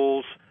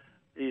rules,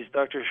 these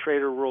Dr.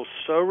 Schrader rules,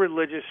 so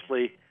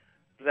religiously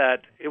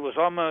that it was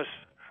almost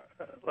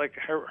like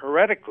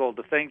heretical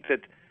to think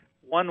that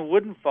one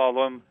wouldn't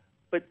follow them.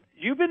 But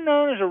you've been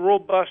known as a rule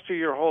buster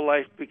your whole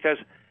life, because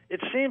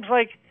it seems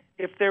like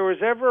if there was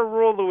ever a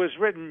rule that was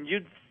written,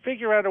 you'd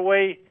figure out a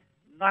way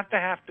not to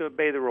have to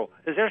obey the rule?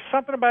 Is there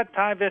something about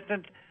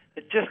Tyvistant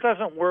that just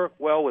doesn't work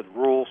well with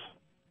rules?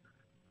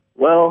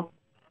 Well,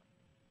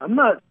 I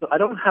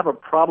don't have a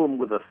problem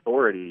with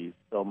authority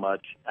so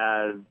much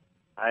as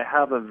I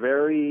have a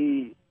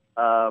very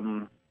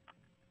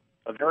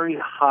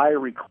high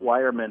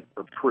requirement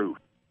for proof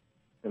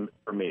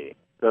for me.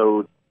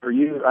 So for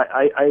you,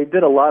 I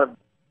did a lot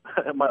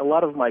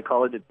of my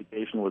college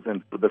education was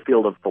in the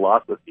field of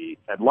philosophy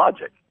and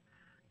logic,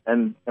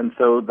 and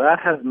so that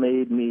has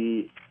made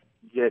me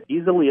get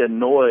easily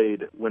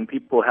annoyed when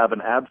people have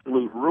an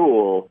absolute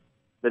rule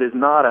that is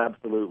not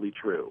absolutely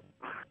true.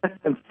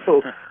 And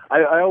so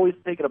I always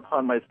take it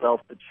upon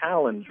myself to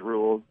challenge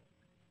rules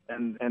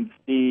and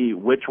see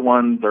which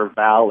ones are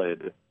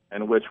valid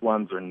and which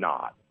ones are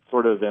not,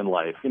 sort of in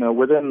life,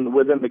 within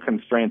the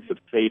constraints of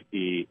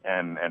safety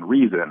and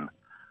reason.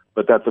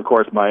 But that's, of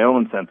course, my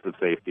own sense of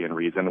safety and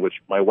reason, which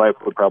my wife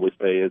would probably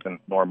say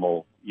isn't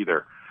normal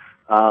either.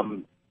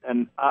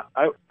 And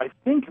I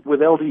think with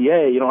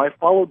LDA, I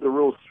followed the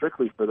rules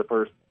strictly for the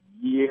first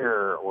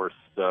year or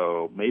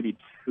so, maybe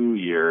 2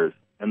 years.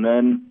 And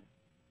then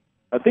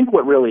I think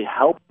what really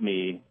helped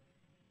me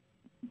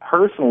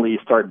personally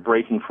start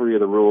breaking free of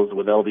the rules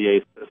with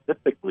LDA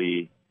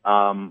specifically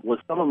was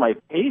some of my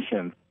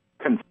patients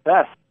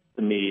confessed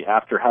to me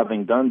after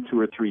having done 2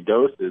 or 3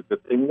 doses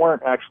that they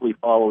weren't actually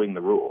following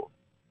the rules.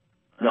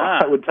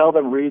 I would tell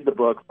them, read the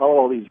book, follow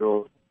all these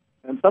rules,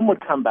 and some would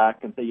come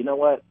back and say, you know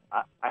what,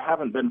 I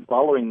haven't been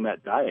following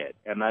that diet,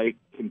 and I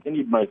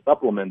continued my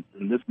supplements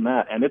and this and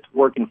that, and it's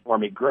working for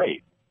me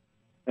great.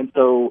 And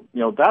so,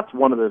 that's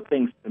one of the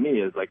things to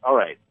me is like, all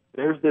right,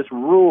 there's this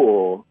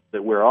rule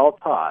that we're all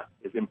taught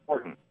is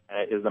important,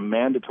 is a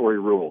mandatory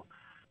rule.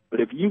 But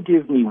if you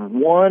give me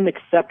one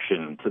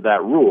exception to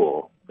that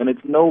rule, then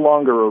it's no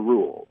longer a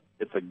rule.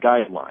 It's a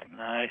guideline.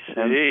 I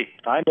see.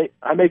 And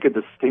I make a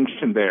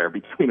distinction there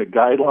between a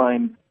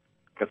guideline,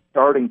 a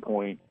starting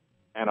point,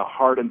 and a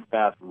hard and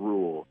fast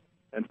rule.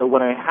 And so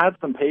when I had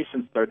some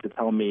patients start to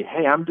tell me,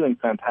 hey, I'm doing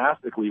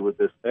fantastically with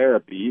this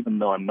therapy, even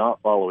though I'm not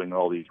following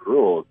all these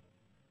rules,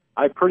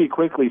 I pretty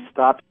quickly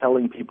stopped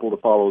telling people to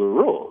follow the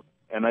rules.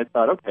 And I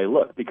thought, okay,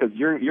 look, because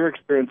your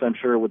experience, I'm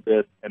sure, with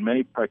this and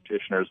many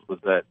practitioners was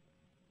that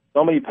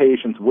so many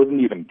patients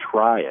wouldn't even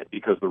try it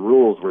because the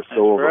rules were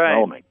so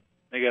overwhelming.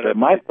 But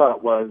my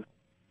thought was,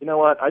 you know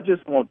what, I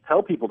just won't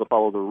tell people to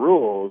follow the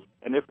rules,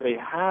 and if they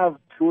have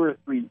 2 or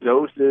 3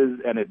 doses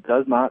and it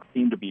does not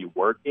seem to be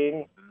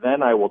working,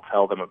 then I will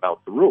tell them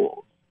about the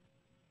rules.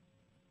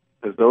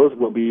 Because those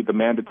will be the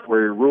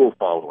mandatory rule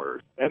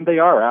followers, and they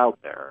are out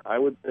there. I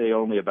would say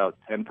only about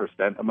 10%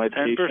 of my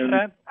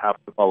patients have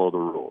to follow the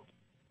rules.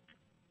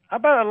 How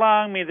about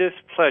allowing me this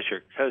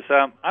pleasure? Because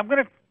I'm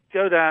going to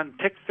go down,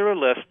 tick through a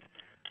list.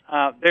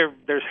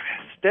 There's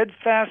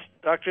steadfast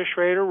Dr.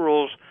 Schrader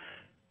rules.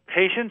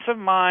 Patients of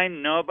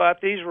mine know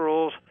about these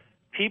rules.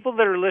 People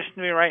that are listening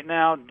to me right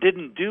now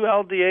didn't do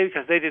LDA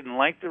because they didn't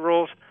like the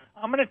rules.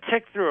 I'm going to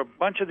tick through a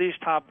bunch of these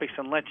topics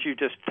and let you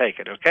just take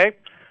it, okay?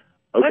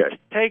 Okay. Let's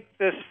take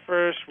this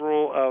first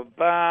rule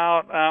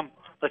about,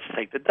 let's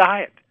take the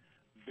diet.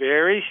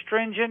 Very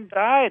stringent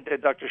diet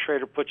that Dr.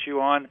 Schrader puts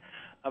you on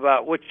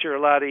about what you're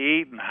allowed to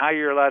eat and how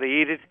you're allowed to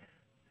eat it.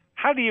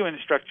 How do you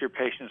instruct your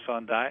patients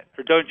on diet,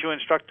 or don't you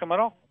instruct them at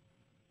all?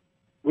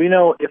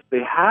 Well, if they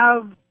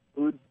have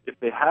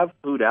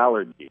food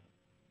allergies,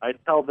 I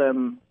tell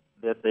them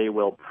that they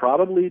will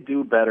probably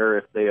do better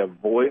if they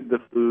avoid the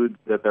foods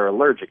that they're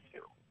allergic to.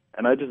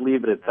 And I just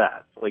leave it at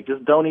that. Like,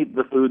 just don't eat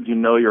the foods you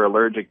know you're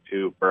allergic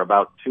to for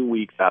about 2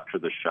 weeks after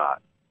the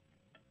shot.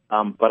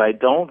 But I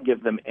don't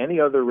give them any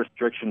other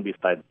restriction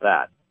besides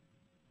that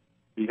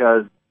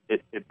because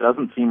it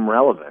doesn't seem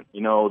relevant.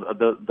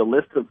 The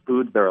list of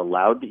foods they're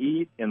allowed to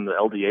eat in the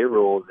LDA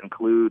rules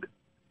include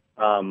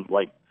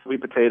like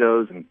sweet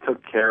potatoes and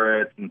cooked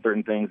carrots and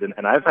certain things.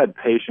 And I've had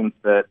patients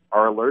that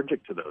are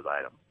allergic to those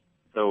items.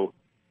 So,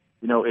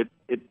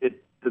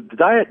 the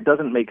diet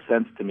doesn't make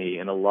sense to me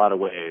in a lot of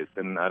ways,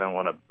 and I don't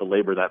want to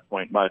belabor that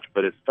point much,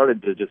 but I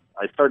started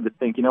to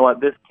think, you know what,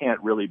 this can't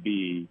really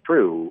be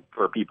true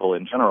for people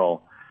in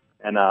general.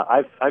 And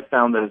I've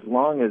found that as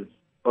long as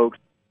folks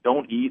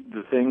don't eat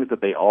the things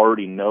that they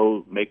already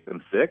know make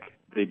them sick,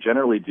 they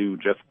generally do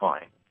just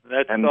fine.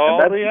 That's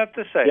all you have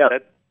to say. Yeah,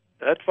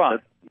 that's fine.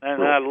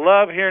 And I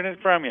love hearing it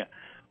from you.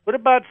 What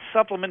about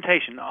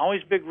supplementation?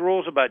 Always big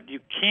rules about you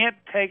can't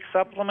take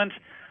supplements.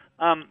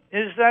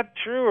 Is that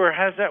true, or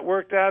has that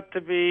worked out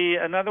to be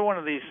another one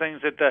of these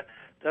things that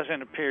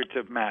doesn't appear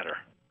to matter?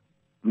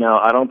 No,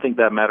 I don't think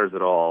that matters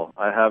at all.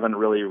 I haven't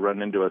really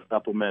run into a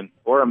supplement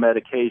or a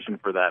medication,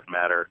 for that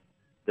matter,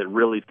 that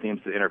really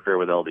seems to interfere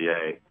with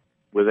LDA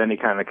with any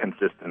kind of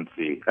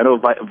consistency. I know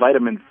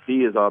vitamin C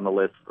is on the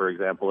list, for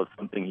example, of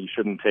something you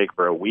shouldn't take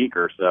for a week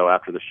or so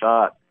after the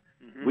shot.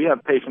 Mm-hmm. We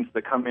have patients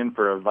that come in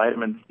for a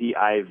vitamin C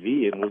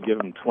IV, and we'll give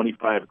them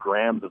 25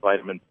 grams of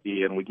vitamin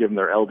C, and we give them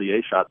their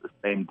LDA shot the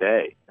same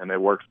day, and it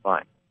works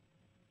fine.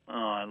 Oh,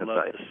 I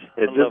love this.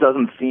 It just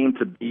doesn't seem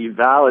to be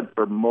valid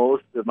for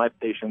most of my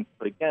patients.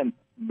 But again,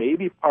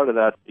 maybe part of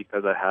that's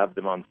because I have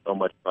them on so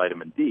much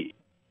vitamin D.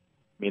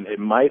 I mean, it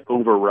might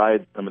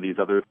override some of these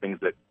other things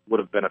that would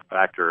have been a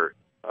factor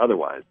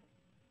otherwise.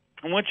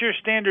 And what's your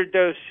standard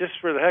dose, just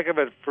for the heck of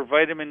it, for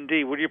vitamin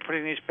D? What are you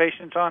putting these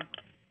patients on?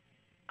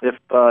 If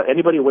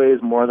anybody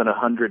weighs more than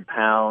 100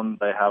 pounds,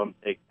 I have them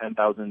take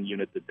 10,000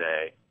 units a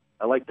day.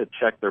 I like to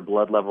check their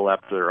blood level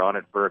after they're on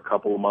it for a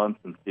couple of months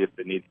and see if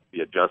it needs to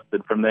be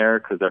adjusted from there,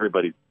 because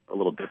everybody's a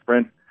little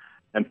different.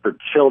 And for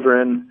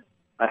children,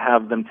 I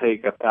have them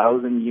take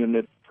 1,000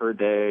 units per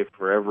day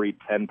for every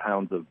 10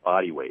 pounds of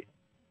body weight.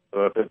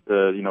 So if it's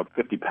a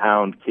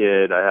 50-pound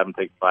kid, I have them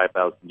take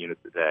 5,000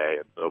 units a day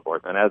and so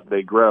forth. And as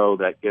they grow,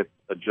 that gets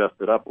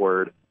adjusted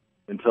upward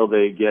until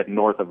they get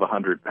north of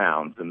 100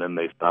 pounds, and then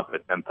they stop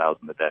at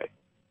 10,000 a day.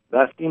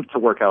 That seems to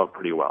work out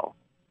pretty well.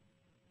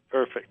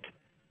 Perfect.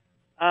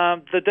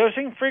 The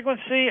dosing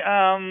frequency,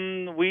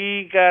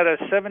 we got a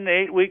 7 to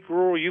 8 week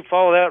rule. You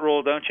follow that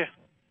rule, don't you?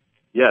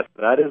 Yes,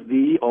 that is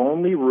the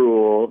only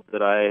rule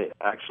that I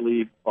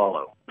actually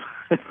follow.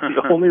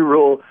 The only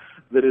rule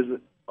that is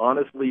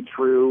honestly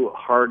true,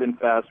 hard and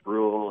fast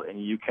rule,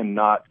 and you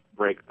cannot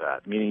break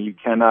that, meaning you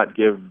cannot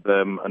give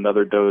them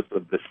another dose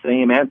of the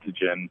same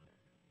antigen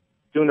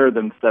sooner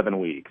than 7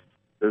 weeks.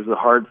 There's a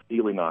hard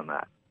ceiling on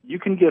that. You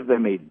can give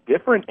them a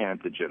different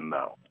antigen,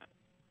 though.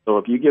 So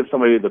if you give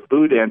somebody the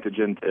food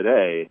antigen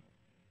today,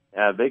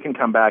 they can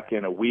come back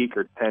in a week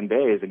or 10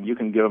 days, and you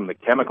can give them the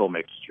chemical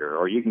mixture,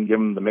 or you can give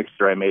them the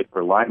mixture I made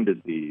for Lyme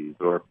disease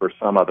or for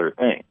some other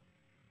thing.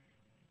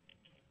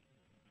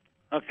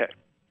 Okay.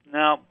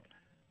 Now,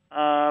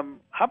 how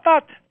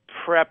about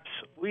preps?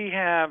 We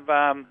have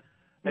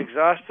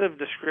exhaustive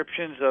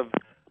descriptions of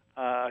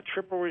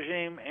triple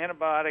regime,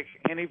 antibiotic,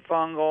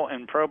 antifungal,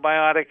 and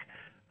probiotic.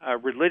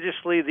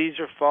 Religiously, these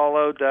are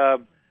followed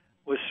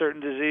with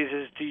certain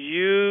diseases. Do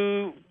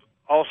you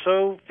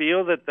also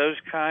feel that those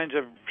kinds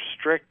of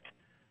strict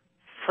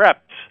preps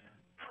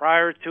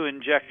prior to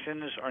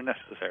injections are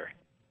necessary?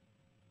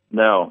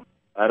 No,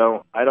 I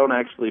don't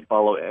actually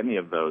follow any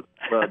of those.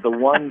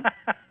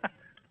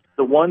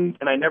 The one,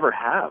 and I never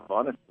have,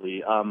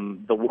 honestly.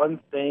 The one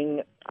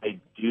thing I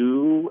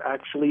do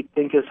actually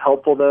think is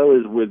helpful, though,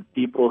 is with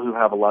people who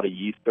have a lot of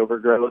yeast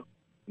overgrowth.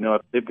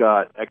 If they've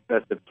got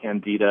excessive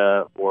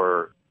candida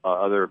or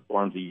other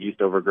forms of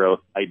yeast overgrowth,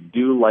 I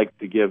do like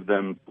to give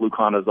them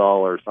fluconazole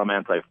or some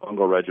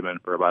antifungal regimen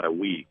for about a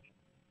week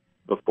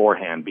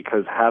beforehand,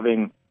 because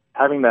having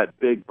that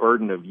big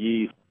burden of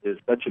yeast is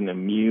such an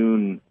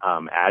immune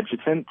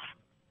adjutant,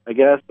 I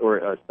guess,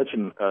 or such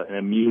an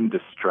immune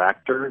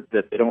distractor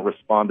that they don't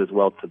respond as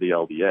well to the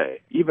LDA.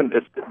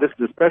 This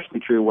is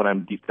especially true when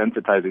I'm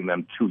desensitizing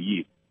them to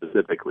yeast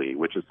specifically,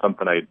 which is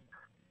something I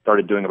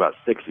started doing about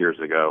 6 years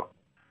ago.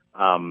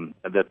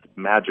 That's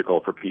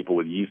magical for people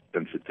with yeast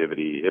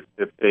sensitivity.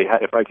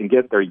 If I can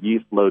get their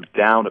yeast load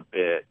down a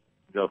bit,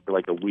 for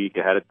like a week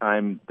ahead of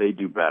time, they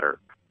do better.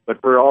 But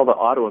for all the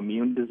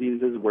autoimmune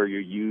diseases where you're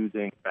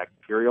using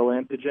bacterial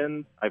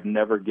antigens, I've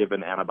never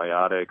given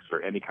antibiotics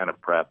or any kind of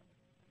prep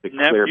to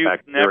clear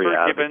bacteria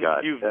out of the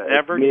gut. You've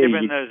never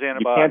given those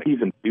antibiotics. You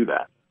can't even do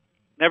that.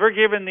 Never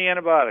given the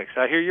antibiotics.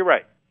 I hear you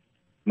right.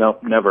 No,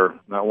 never.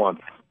 Not once.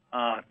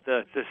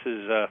 This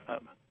is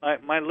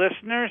my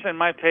listeners and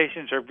my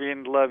patients are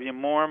beginning to love you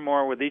more and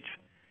more with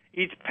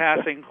each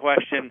passing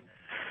question.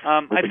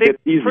 I think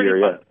it's easier,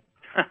 yeah.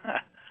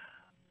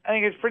 I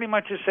think it's pretty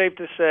much as safe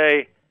to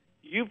say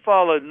you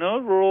followed no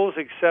rules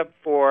except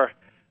for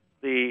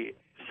the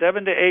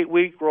 7 to 8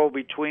 week rule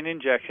between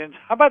injections.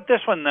 How about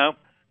this one, though?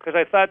 Because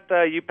I thought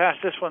you passed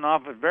this one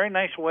off a very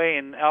nice way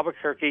in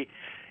Albuquerque.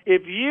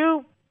 If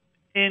you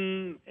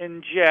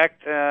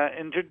inject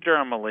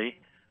intradermally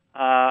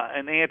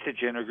an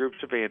antigen or groups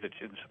of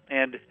antigens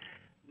and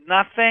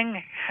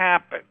nothing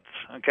happens,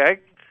 okay?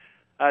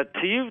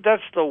 To you,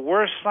 that's the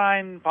worst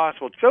sign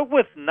possible. Go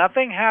with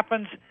nothing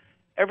happens,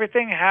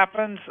 everything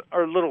happens,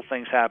 or little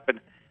things happen.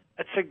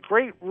 It's a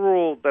great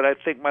rule that I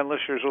think my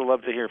listeners will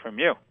love to hear from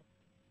you.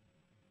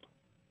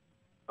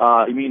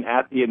 You mean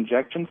at the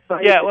injection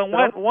site? Yeah, well,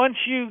 once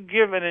you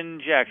give an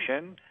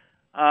injection,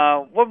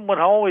 one would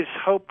always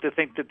hope to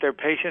think that their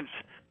patients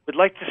would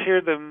like to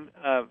hear them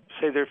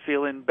say they're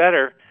feeling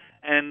better,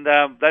 and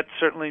that's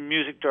certainly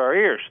music to our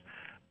ears.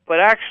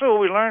 But actually what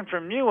we learned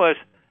from you was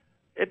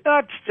it's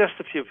not just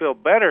if you feel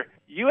better.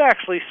 You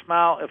actually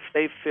smile if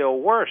they feel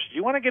worse. Do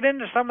you want to get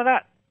into some of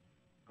that?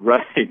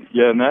 Right,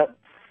 yeah, and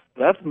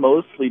that's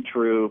mostly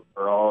true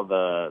for all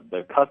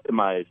the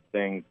customized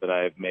things that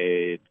I've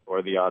made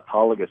or the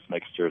autologous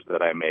mixtures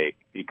that I make,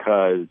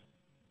 because,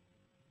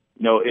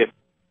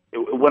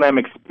 when I'm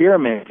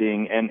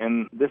experimenting,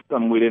 and this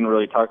one we didn't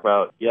really talk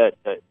about yet,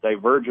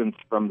 divergence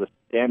from the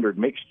standard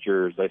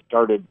mixtures, I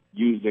started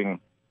using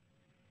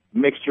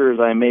mixtures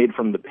I made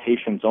from the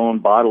patient's own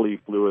bodily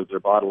fluids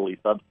or bodily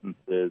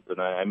substances, and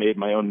I made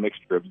my own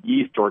mixture of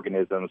yeast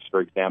organisms,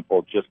 for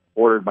example, just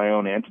ordered my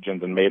own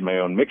antigens and made my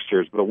own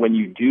mixtures. But when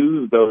you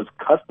do those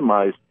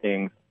customized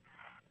things,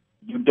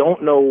 you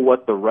don't know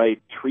what the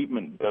right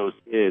treatment dose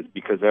is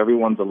because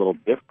everyone's a little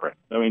different.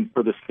 I mean,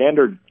 for the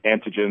standard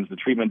antigens, the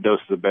treatment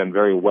doses have been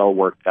very well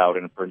worked out,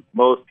 and for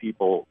most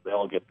people, they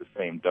all get the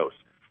same dose.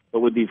 But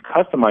with these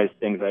customized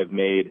things I've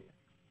made,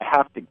 I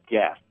have to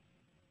guess.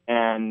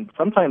 And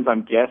sometimes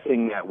I'm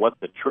guessing at what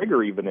the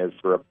trigger even is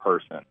for a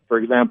person. For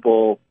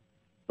example,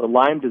 the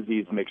Lyme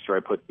disease mixture I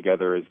put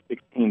together is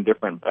 16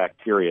 different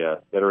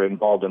bacteria that are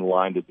involved in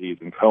Lyme disease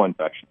and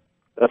co-infection.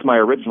 That's my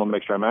original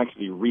mixture. I'm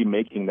actually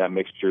remaking that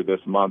mixture this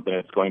month, and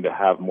it's going to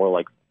have more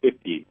like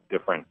 50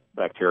 different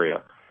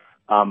bacteria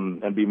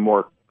and be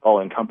more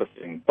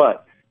all-encompassing.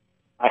 But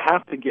I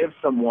have to give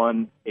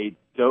someone a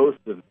dose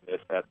of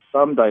this at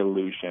some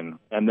dilution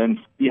and then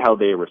see how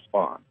they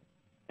respond.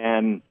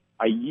 And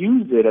I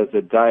use it as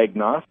a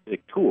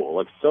diagnostic tool.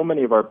 Like so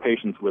many of our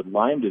patients with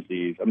Lyme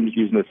disease, I'm just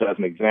using this as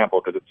an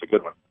example because it's a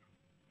good one.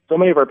 So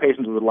many of our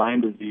patients with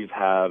Lyme disease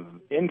have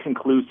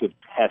inconclusive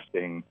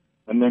testing,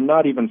 and they're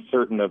not even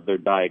certain of their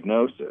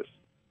diagnosis.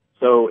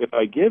 So if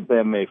I give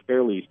them a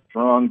fairly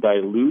strong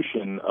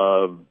dilution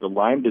of the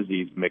Lyme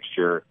disease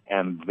mixture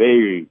and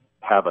they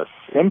have a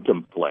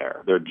symptom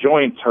flare, their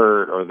joints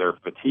hurt or their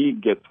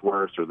fatigue gets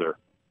worse or their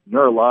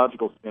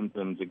neurological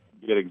symptoms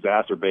get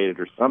exacerbated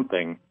or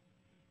something,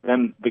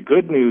 then the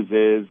good news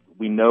is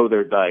we know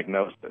their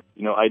diagnosis.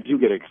 You know, I do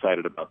get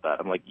excited about that.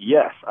 I'm like,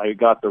 yes, I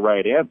got the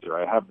right answer.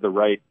 I have the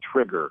right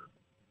trigger.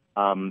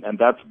 And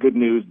that's good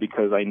news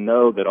because I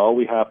know that all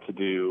we have to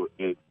do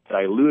is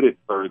dilute it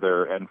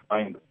further and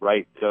find the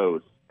right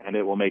dose, and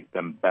it will make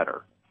them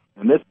better.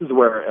 And this is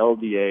where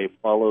LDA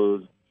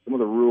follows some of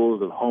the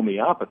rules of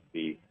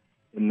homeopathy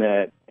in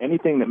that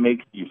anything that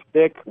makes you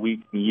sick, we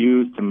can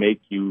use to make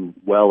you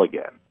well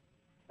again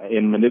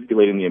in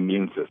manipulating the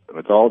immune system.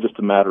 It's all just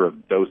a matter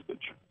of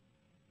dosage.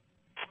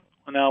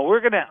 Now, we're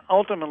going to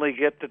ultimately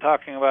get to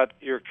talking about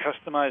your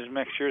customized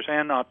mixtures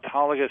and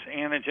autologous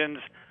antigens.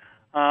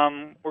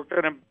 We're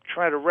going to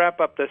try to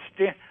wrap up this.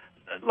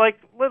 Let's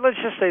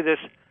just say this.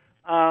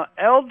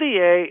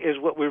 LDA is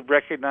what we've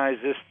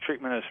recognized this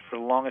treatment as for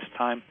the longest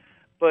time,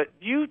 but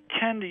you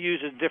tend to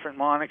use a different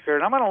moniker,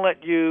 and I'm going to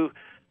let you,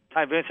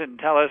 Ty Vincent,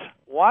 tell us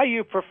why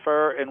you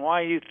prefer and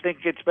why you think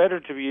it's better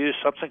to use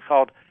something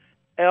called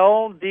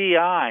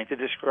LDI to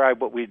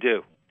describe what we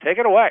do. Take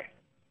it away.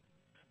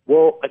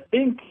 Well, I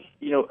think,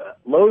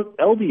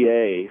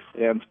 LDA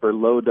stands for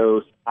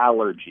low-dose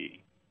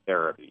allergy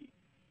therapy.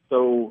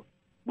 So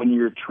when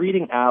you're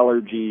treating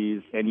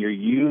allergies and you're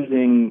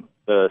using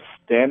the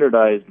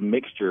standardized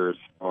mixtures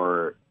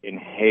for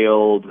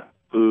inhaled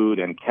food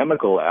and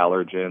chemical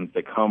allergens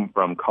that come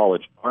from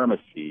college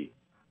pharmacy,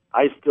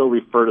 I still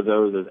refer to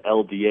those as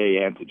LDA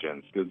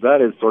antigens because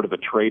that is sort of a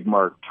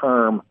trademark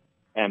term,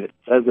 and it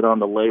says it on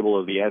the label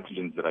of the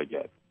antigens that I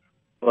get.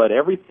 But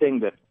everything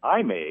that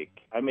I make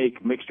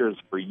mixtures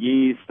for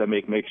yeast, I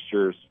make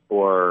mixtures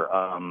for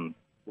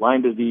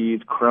Lyme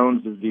disease,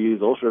 Crohn's disease,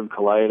 ulcerative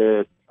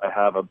colitis. I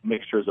have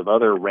mixtures of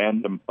other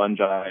random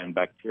fungi and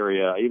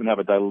bacteria. I even have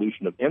a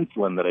dilution of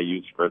insulin that I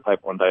use for a type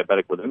 1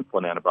 diabetic with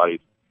insulin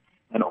antibodies.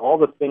 And all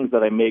the things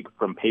that I make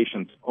from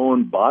patients'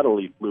 own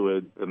bodily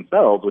fluids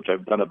themselves, which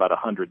I've done about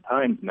 100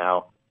 times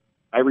now,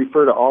 I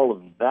refer to all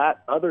of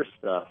that other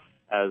stuff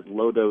as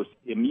low-dose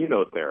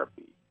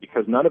immunotherapy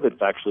because none of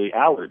it's actually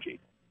allergy.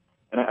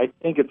 And I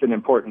think it's an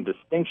important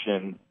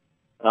distinction.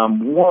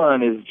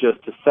 One is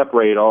just to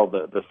separate all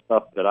the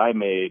stuff that I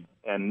made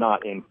and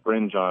not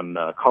infringe on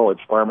college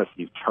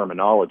pharmacy's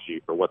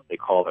terminology for what they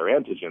call their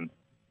antigens.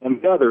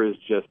 And the other is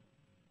just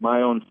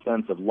my own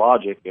sense of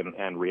logic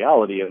and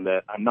reality in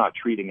that I'm not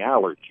treating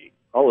allergy.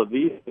 All of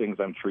these things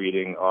I'm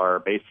treating are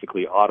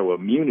basically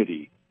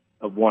autoimmunity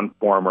of one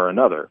form or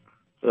another.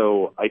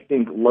 So I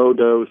think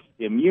low-dose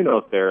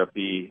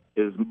immunotherapy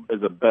is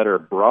a better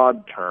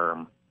broad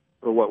term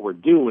for what we're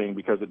doing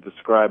because it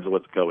describes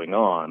what's going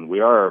on.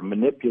 We are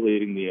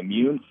manipulating the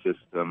immune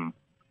system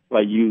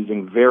by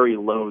using very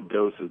low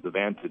doses of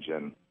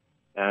antigen.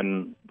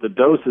 And the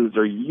doses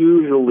are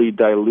usually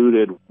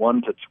diluted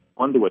 1 to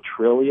 1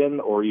 trillion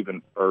or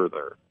even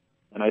further.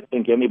 And I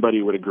think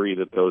anybody would agree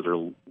that those are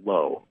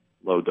low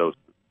doses,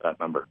 that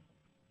number.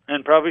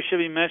 And probably should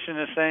be mentioned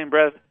in the same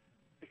breath,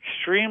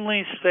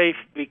 extremely safe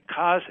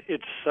because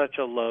it's such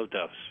a low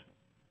dose.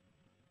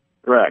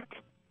 Correct.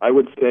 I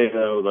would say,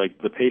 though,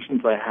 like the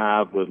patients I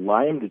have with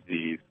Lyme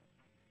disease,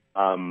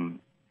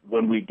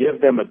 when we give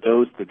them a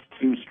dose that's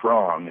too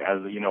strong, as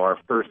our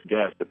first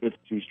guess, if it's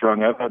too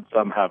strong, I've had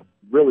some have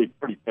really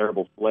pretty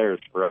terrible flares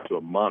for up to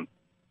a month.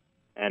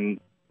 And,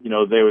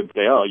 they would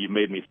say, oh, you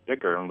made me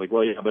sicker. And I'm like,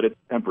 well, yeah, but it's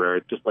temporary.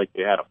 It's just like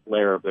they had a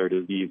flare of their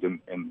disease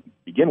and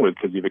begin with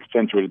because you've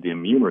accentuated the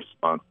immune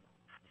response.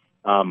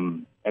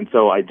 And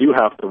so I do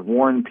have to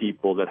warn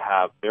people that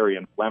have very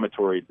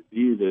inflammatory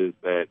diseases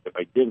that if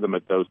I give them a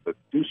dose that's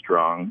too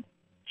strong,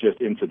 just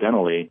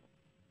incidentally,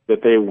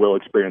 that they will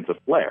experience a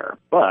flare.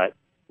 But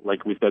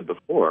like we said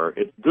before,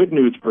 it's good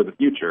news for the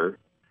future,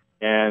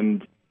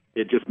 and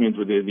it just means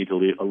we need to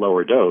leave a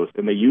lower dose.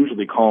 And they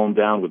usually calm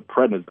down with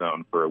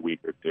prednisone for a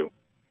week or two.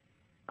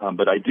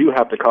 But I do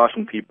have to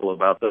caution people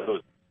about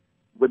those.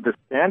 With the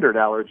standard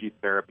allergy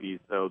therapies,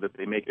 though, that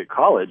they make at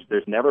college,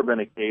 there's never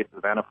been a case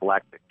of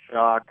anaphylactic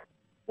shock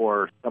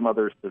or some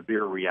other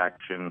severe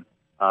reaction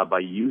by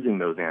using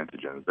those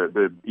antigens.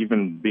 They're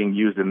even being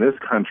used in this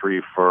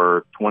country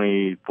for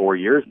 24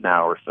 years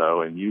now or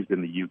so, and used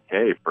in the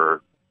UK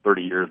for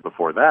 30 years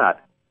before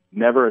that.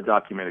 Never a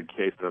documented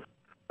case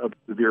of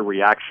severe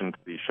reaction to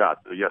these shots.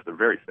 So yes, they're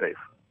very safe.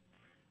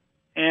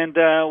 And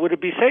would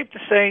it be safe to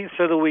say,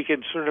 so that we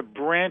can sort of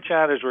branch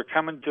out as we're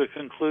coming to a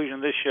conclusion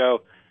of this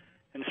show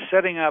and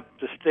setting up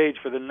the stage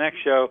for the next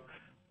show,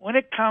 when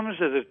it comes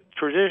to the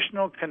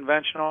traditional,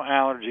 conventional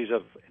allergies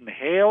of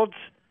inhaled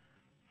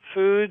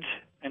foods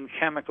and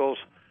chemicals,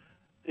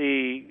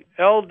 the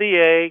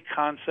LDA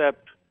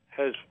concept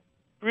has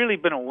really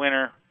been a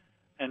winner,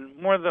 and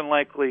more than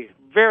likely,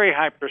 very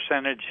high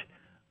percentage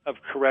of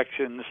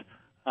corrections,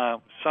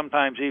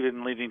 sometimes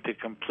even leading to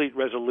complete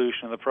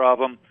resolution of the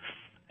problem.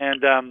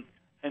 And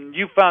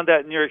you found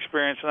that in your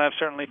experience, and I've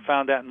certainly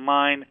found that in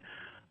mine.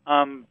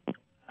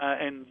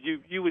 And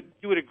you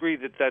would agree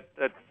that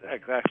that's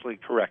actually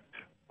correct,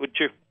 would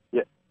you?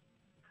 Yeah,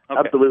 okay.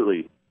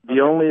 Absolutely. The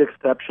only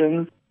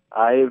exceptions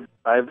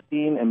I've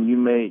seen, and you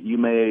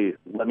may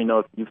let me know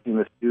if you've seen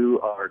this too,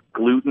 are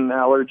gluten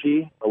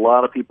allergy. A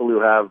lot of people who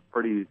have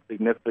pretty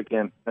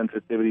significant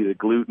sensitivity to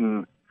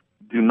gluten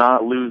do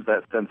not lose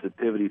that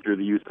sensitivity through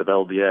the use of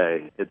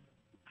LDA. It's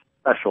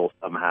special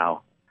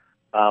somehow.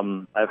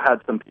 I've had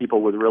some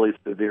people with really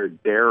severe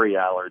dairy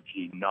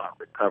allergy not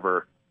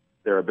recover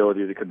their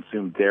ability to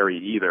consume dairy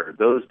either.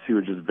 Those two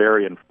are just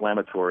very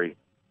inflammatory.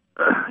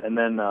 And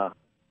then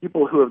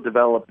people who have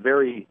developed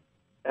very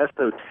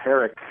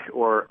esoteric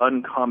or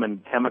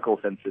uncommon chemical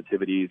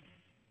sensitivities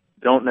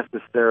don't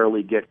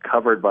necessarily get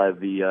covered by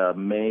the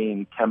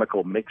main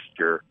chemical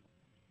mixture.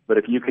 But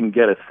if you can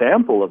get a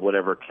sample of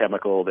whatever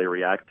chemical they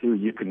react to,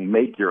 you can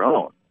make your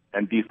own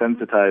and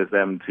desensitize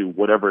them to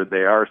whatever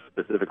they are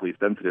specifically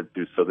sensitive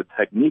to. So the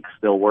technique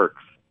still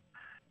works.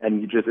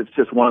 And it's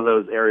just one of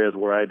those areas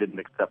where I didn't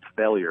accept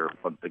failure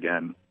once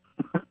again.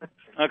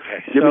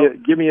 Okay.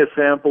 Give me a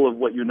sample of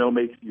what you know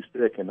makes you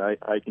sick, and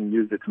I can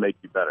use it to make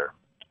you better.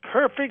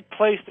 Perfect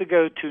place to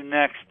go to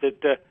next.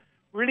 That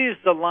really is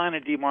the line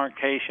of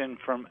demarcation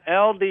from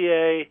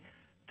LDA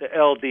to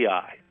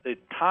LDI. The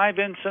Ty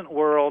Vincent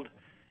world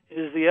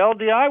is the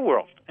LDI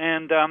world.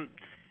 And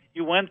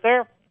you went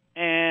there,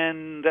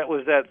 and that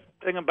was that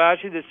thing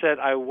about you that said,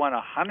 I want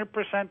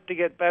 100% to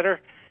get better,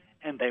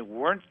 and they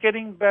weren't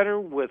getting better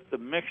with the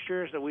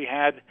mixtures that we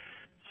had.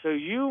 So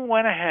you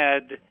went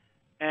ahead,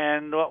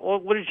 and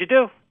what did you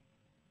do?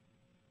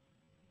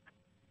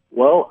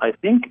 Well, I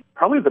think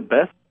probably the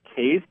best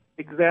case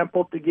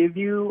example to give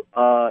you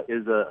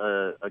is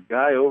a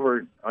guy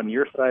over on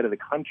your side of the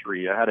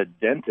country. I had a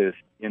dentist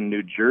in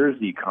New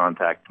Jersey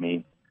contact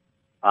me.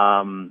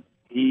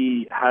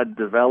 He had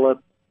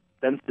developed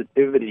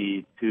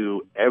sensitivity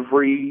to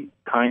every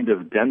kind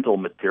of dental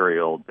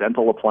material,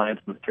 dental appliance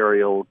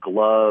material,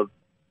 gloves,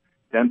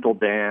 dental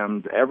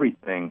dams,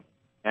 everything.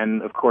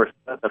 And, of course,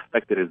 that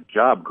affected his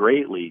job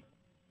greatly.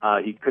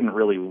 He couldn't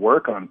really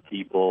work on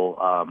people,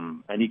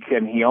 and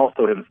he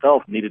also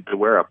himself needed to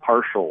wear a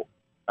partial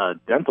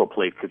dental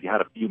plate because he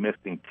had a few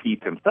missing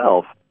teeth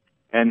himself.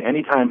 And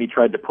anytime he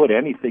tried to put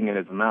anything in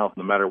his mouth,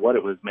 no matter what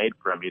it was made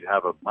from, he'd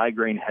have a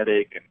migraine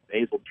headache and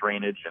nasal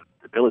drainage and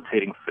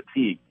debilitating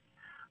fatigue.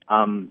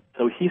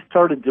 So he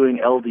started doing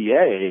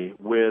LDA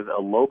with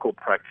a local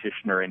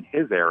practitioner in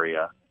his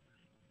area,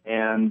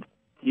 and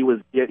he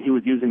was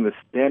using the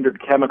standard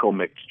chemical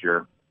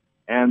mixture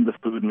and the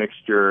food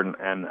mixture,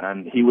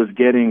 and he was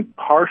getting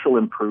partial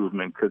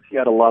improvement because he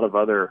had a lot of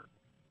other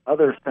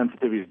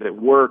sensitivities that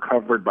were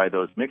covered by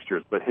those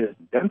mixtures, but his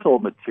dental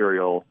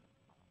material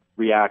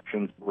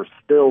reactions were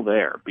still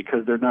there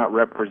because they're not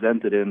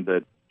represented in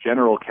the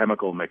general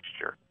chemical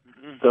mixture.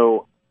 Mm-hmm.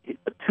 So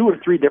 2 or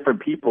 3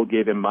 different people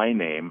gave him my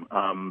name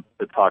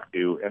to talk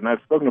to, and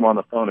I've spoken to him on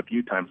the phone a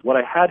few times. What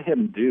I had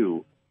him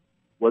do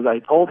was I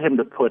told him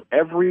to put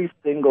every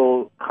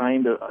single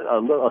kind of, a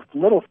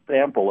little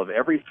sample of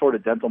every sort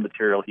of dental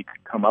material he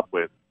could come up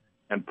with,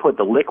 and put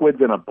the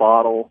liquids in a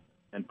bottle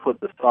and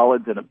put the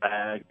solids in a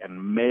bag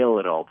and mail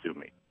it all to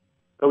me.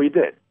 So he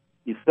did.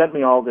 He sent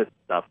me all this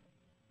stuff,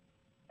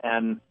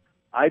 and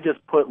I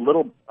put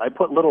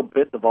little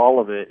bits of all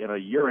of it in a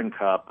urine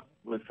cup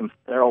with some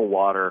sterile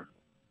water,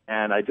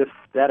 and I just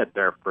set it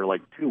there for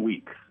like 2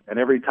 weeks. And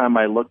every time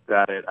I looked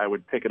at it, I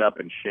would pick it up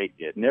and shake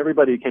it. And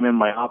everybody who came in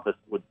my office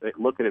would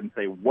look at it and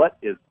say, "What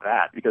is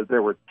that?" Because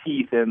there were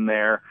teeth in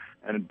there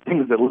and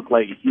things that looked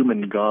like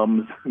human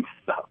gums and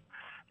stuff.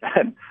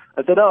 And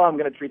I said, "Oh, I'm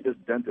going to treat this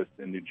dentist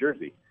in New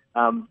Jersey."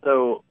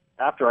 So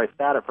after I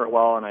sat it for a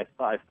while and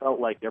I felt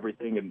like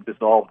everything had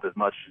dissolved as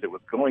much as it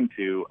was going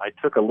to, I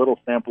took a little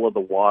sample of the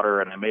water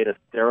and I made a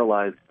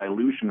sterilized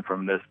dilution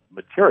from this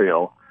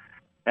material,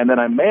 and then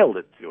I mailed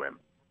it to him.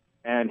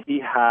 And he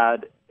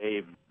had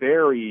a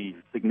very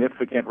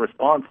significant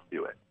response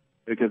to it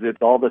because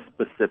it's all the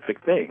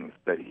specific things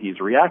that he's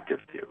reactive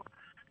to.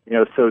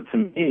 So to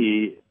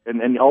me,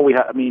 and all we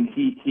had,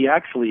 he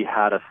actually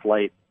had a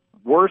slight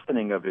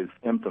worsening of his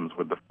symptoms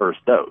with the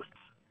first dose,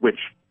 which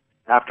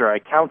after I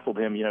counseled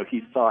him,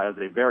 he saw as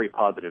a very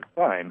positive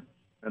sign.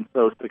 And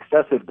so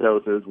successive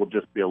doses will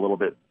just be a little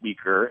bit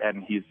weaker,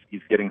 and he's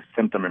getting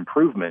symptom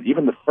improvement.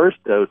 Even the first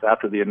dose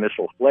after the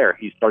initial flare,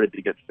 he started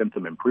to get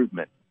symptom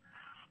improvement.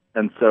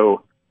 And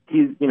so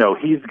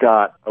he's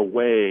got a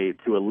way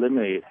to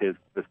eliminate his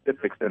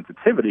specific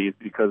sensitivities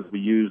because we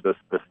use the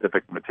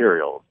specific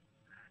materials.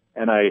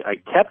 And I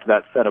kept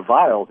that set of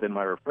vials in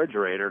my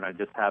refrigerator, and I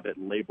just have it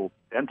labeled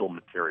dental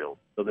materials.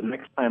 So the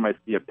next time I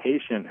see a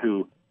patient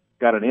who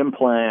got an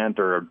implant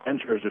or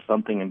dentures or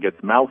something and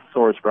gets mouth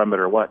sores from it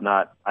or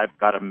whatnot, I've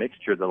got a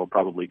mixture that'll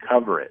probably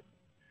cover it.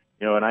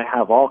 And I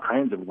have all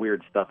kinds of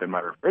weird stuff in my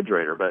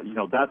refrigerator, but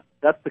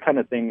that's the kind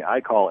of thing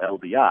I call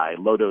LDI,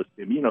 low dose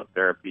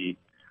immunotherapy.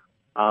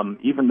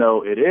 Even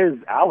though it is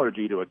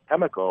allergy to a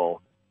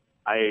chemical,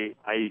 I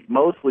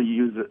mostly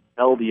use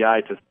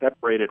LDI to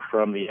separate it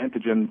from the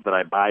antigens that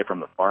I buy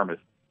from the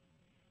pharmacy.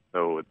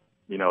 So,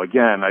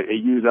 again, I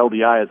use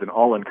LDI as an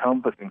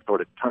all-encompassing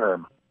sort of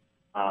term.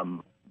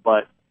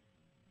 But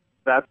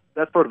that's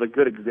sort of a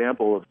good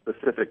example of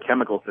specific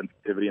chemical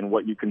sensitivity and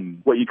what you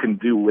can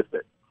do with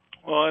it.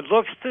 Well, it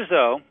looks as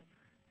though,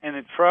 and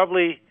it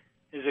probably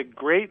is a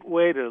great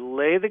way to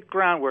lay the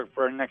groundwork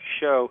for our next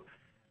show,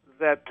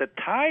 that the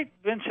Ty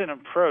Vincent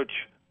approach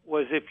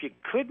was if you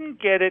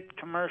couldn't get it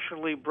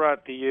commercially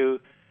brought to you,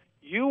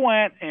 you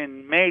went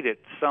and made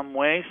it some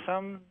way,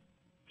 some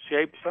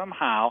shape,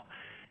 somehow,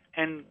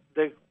 and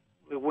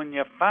when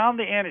you found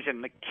the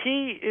antigen, the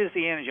key is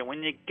the antigen.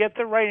 When you get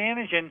the right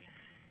antigen,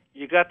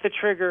 you got the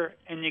trigger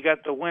and you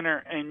got the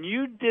winner, and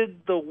you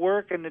did the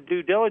work and the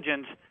due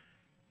diligence,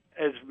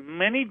 as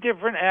many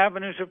different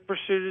avenues of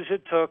pursuit as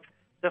it took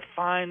to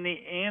find the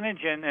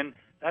antigen, and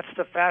that's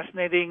the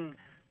fascinating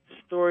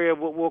story of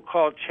what we'll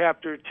call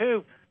Chapter 2.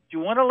 Do you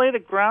want to lay the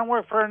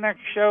groundwork for our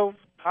next show,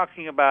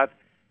 talking about,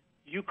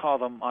 you call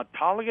them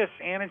autologous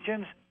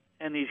antigens,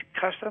 and these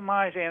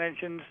customized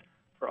antigens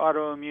for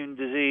autoimmune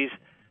disease?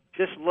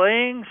 Just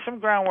laying some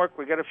groundwork.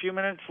 We got a few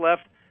minutes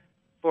left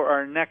for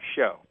our next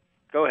show.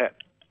 Go ahead.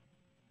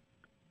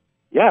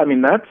 Yeah, I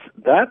mean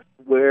that's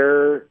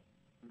where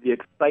the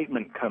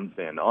excitement comes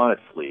in,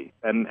 honestly,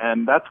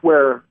 and that's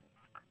where,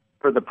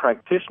 for the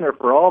practitioner,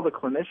 for all the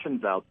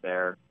clinicians out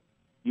there,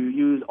 you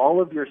use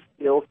all of your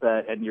skill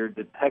set and your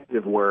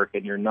detective work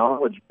and your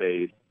knowledge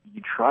base.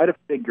 You try to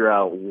figure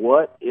out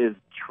what is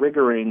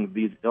triggering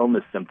these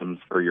illness symptoms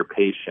for your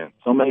patient.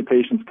 So many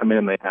patients come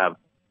in, they have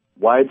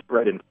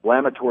widespread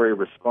inflammatory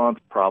response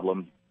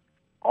problems.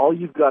 All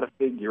you've got to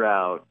figure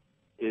out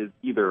is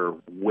either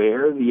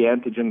where the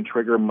antigen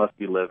trigger must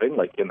be living,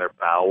 like in their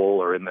bowel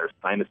or in their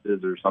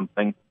sinuses or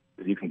something,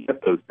 because you can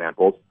get those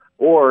samples,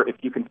 or if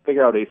you can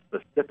figure out a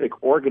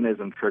specific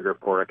organism trigger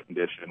for a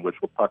condition, which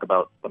we'll talk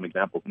about some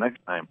examples next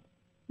time,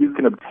 you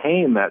can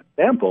obtain that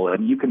sample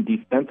and you can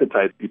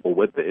desensitize people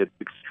with it. It's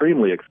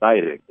extremely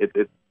exciting.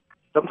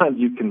 Sometimes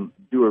you can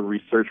do a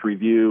research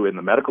review in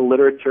the medical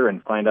literature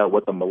and find out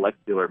what the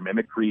molecular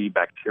mimicry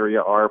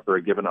bacteria are for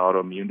a given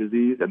autoimmune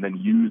disease and then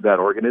use that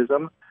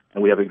organism,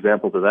 and we have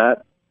examples of that.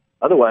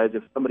 Otherwise,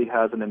 if somebody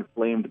has an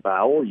inflamed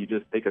bowel, you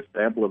just take a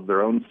sample of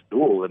their own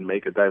stool and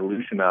make a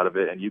dilution out of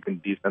it, and you can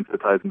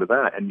desensitize them to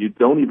that. And you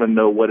don't even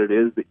know what it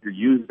is that you're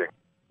using,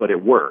 but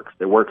it works.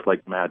 It works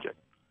like magic.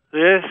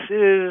 This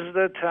is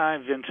the Ty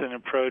Vincent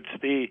approach,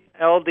 the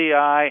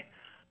LDI,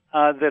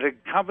 that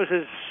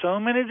encompasses so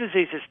many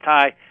diseases,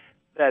 Ty,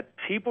 that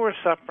people are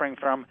suffering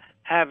from,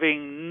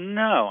 having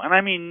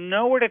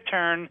nowhere to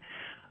turn.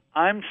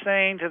 I'm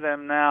saying to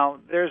them now,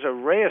 there's a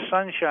ray of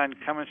sunshine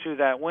coming through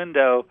that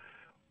window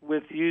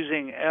with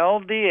using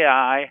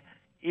LDI,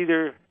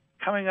 either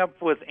coming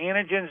up with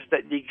antigens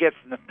that you get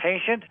from the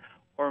patient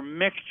or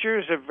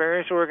mixtures of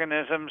various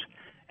organisms,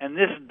 and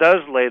this does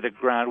lay the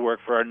groundwork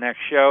for our next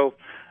show.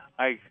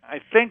 I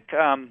think,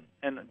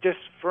 and just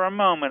for a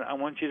moment, I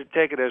want you to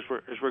take it as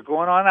we're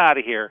going on out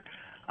of here.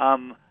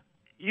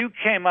 You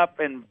came up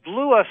and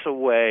blew us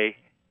away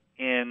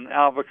in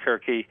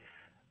Albuquerque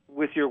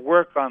with your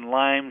work on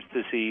Lyme's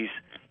disease.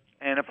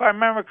 And if I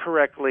remember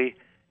correctly,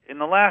 in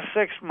the last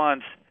 6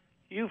 months,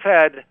 you've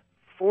had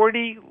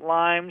 40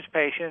 Lyme's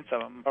patients.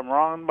 If I'm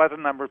wrong by the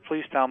number,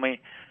 please tell me.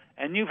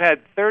 And you've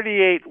had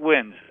 38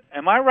 wins.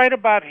 Am I right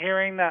about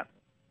hearing that?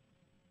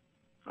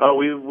 Oh,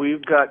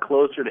 we've got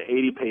closer to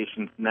 80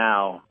 patients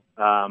now.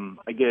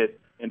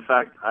 In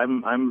fact,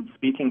 I'm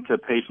speaking to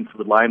patients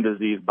with Lyme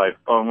disease by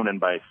phone and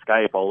by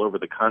Skype all over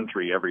the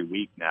country every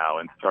week now,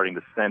 and starting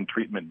to send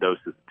treatment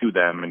doses to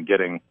them and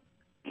getting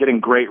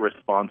great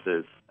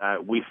responses.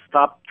 We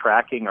stopped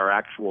tracking our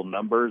actual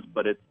numbers,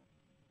 but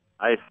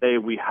I say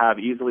we have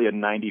easily a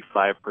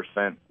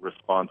 95%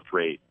 response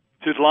rate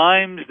to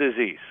Lyme's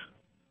disease.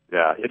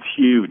 Yeah, it's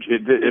huge.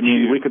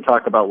 We could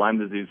talk about Lyme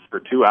disease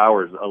for 2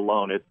 hours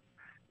alone.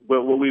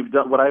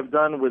 What I've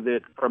done with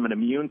it from an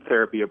immune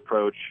therapy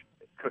approach,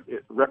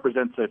 it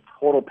represents a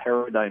total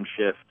paradigm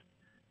shift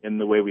in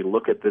the way we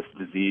look at this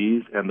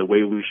disease and the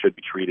way we should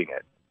be treating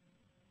it.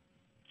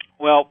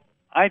 Well,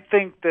 I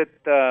think that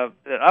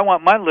I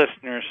want my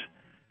listeners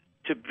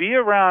to be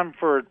around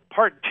for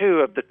part 2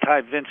 of the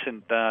Ty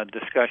Vincent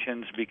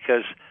discussions,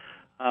 because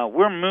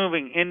we're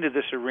moving into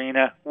this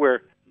arena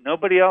where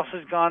nobody else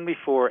has gone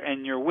before,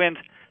 and you're went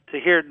to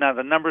hear now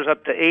the number's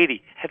up to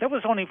 80. Hey, that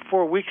was only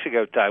 4 weeks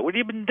ago, Ty. What have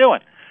you been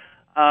doing?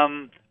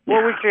 4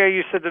 weeks ago,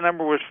 you said the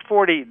number was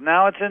 40.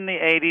 Now it's in the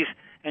 80s,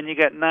 and you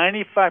got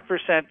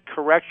 95%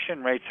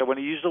 correction rate. So when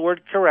you use the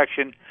word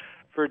correction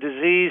for a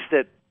disease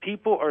that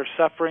people are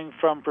suffering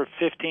from for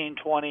 15,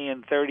 20,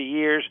 and 30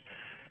 years,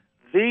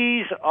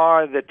 these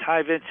are the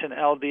Ty Vincent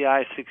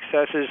LDI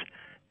successes.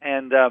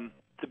 And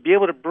to be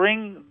able to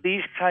bring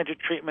these kinds of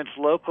treatments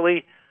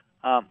locally,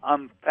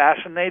 I'm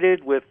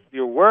fascinated with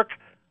your work.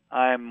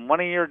 I'm one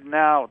of your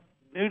now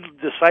new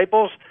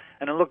disciples,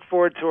 and I look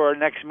forward to our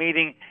next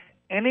meeting.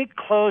 Any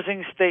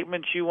closing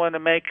statements you want to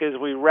make as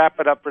we wrap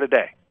it up for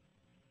today?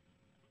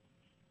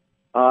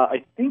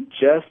 I think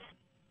just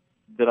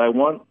that I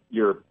want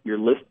your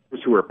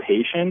listeners who are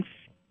patients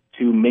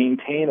to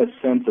maintain a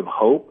sense of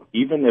hope,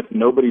 even if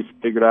nobody's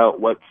figured out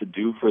what to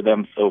do for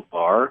them so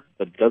far.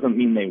 That doesn't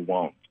mean they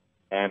won't.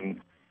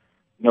 And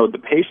the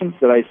patients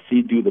that I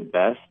see do the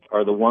best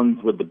are the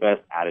ones with the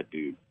best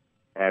attitude.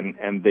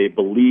 And they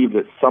believe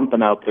that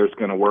something out there is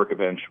going to work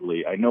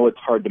eventually. I know it's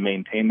hard to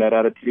maintain that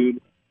attitude,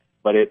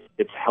 but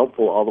it's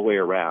helpful all the way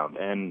around.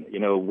 And,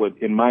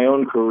 in my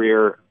own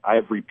career,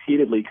 I've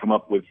repeatedly come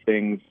up with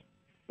things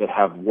that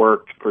have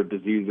worked for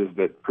diseases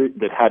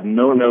that had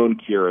no known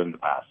cure in the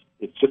past.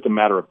 It's just a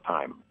matter of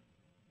time,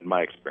 in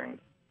my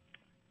experience.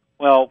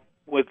 Well,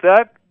 with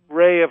that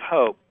ray of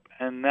hope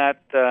and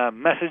that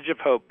message of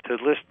hope to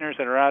listeners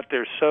that are out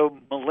there so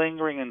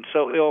malingering and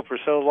so ill for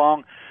so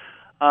long,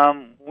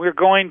 we're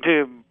going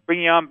to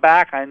bring you on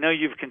back. I know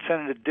you've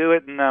consented to do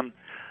it, and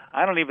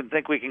I don't even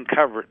think we can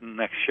cover it in the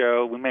next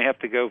show. We may have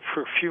to go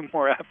for a few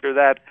more after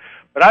that.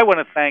 But I want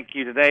to thank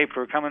you today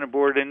for coming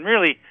aboard and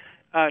really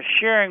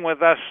sharing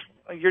with us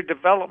your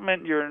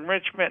development, your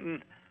enrichment,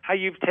 and how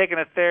you've taken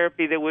a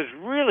therapy that was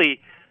really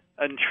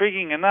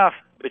intriguing enough,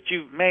 but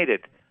you've made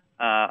it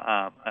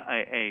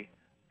a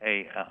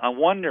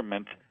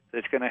wonderment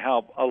that's going to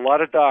help a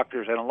lot of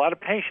doctors and a lot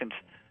of patients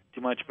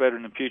do much better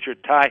in the future.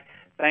 Ty,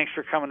 thanks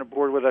for coming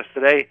aboard with us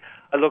today.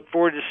 I look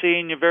forward to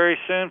seeing you very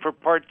soon for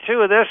part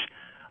 2 of this.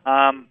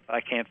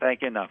 I can't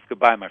thank you enough.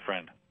 Goodbye, my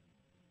friend.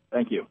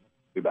 Thank you.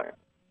 Be back.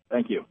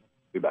 Thank you.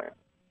 Be back.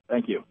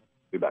 Thank you.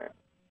 Be back.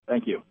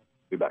 Thank you.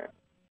 Be back.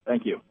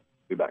 Thank you.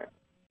 Be back.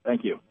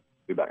 Thank you.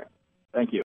 Be back. Thank you.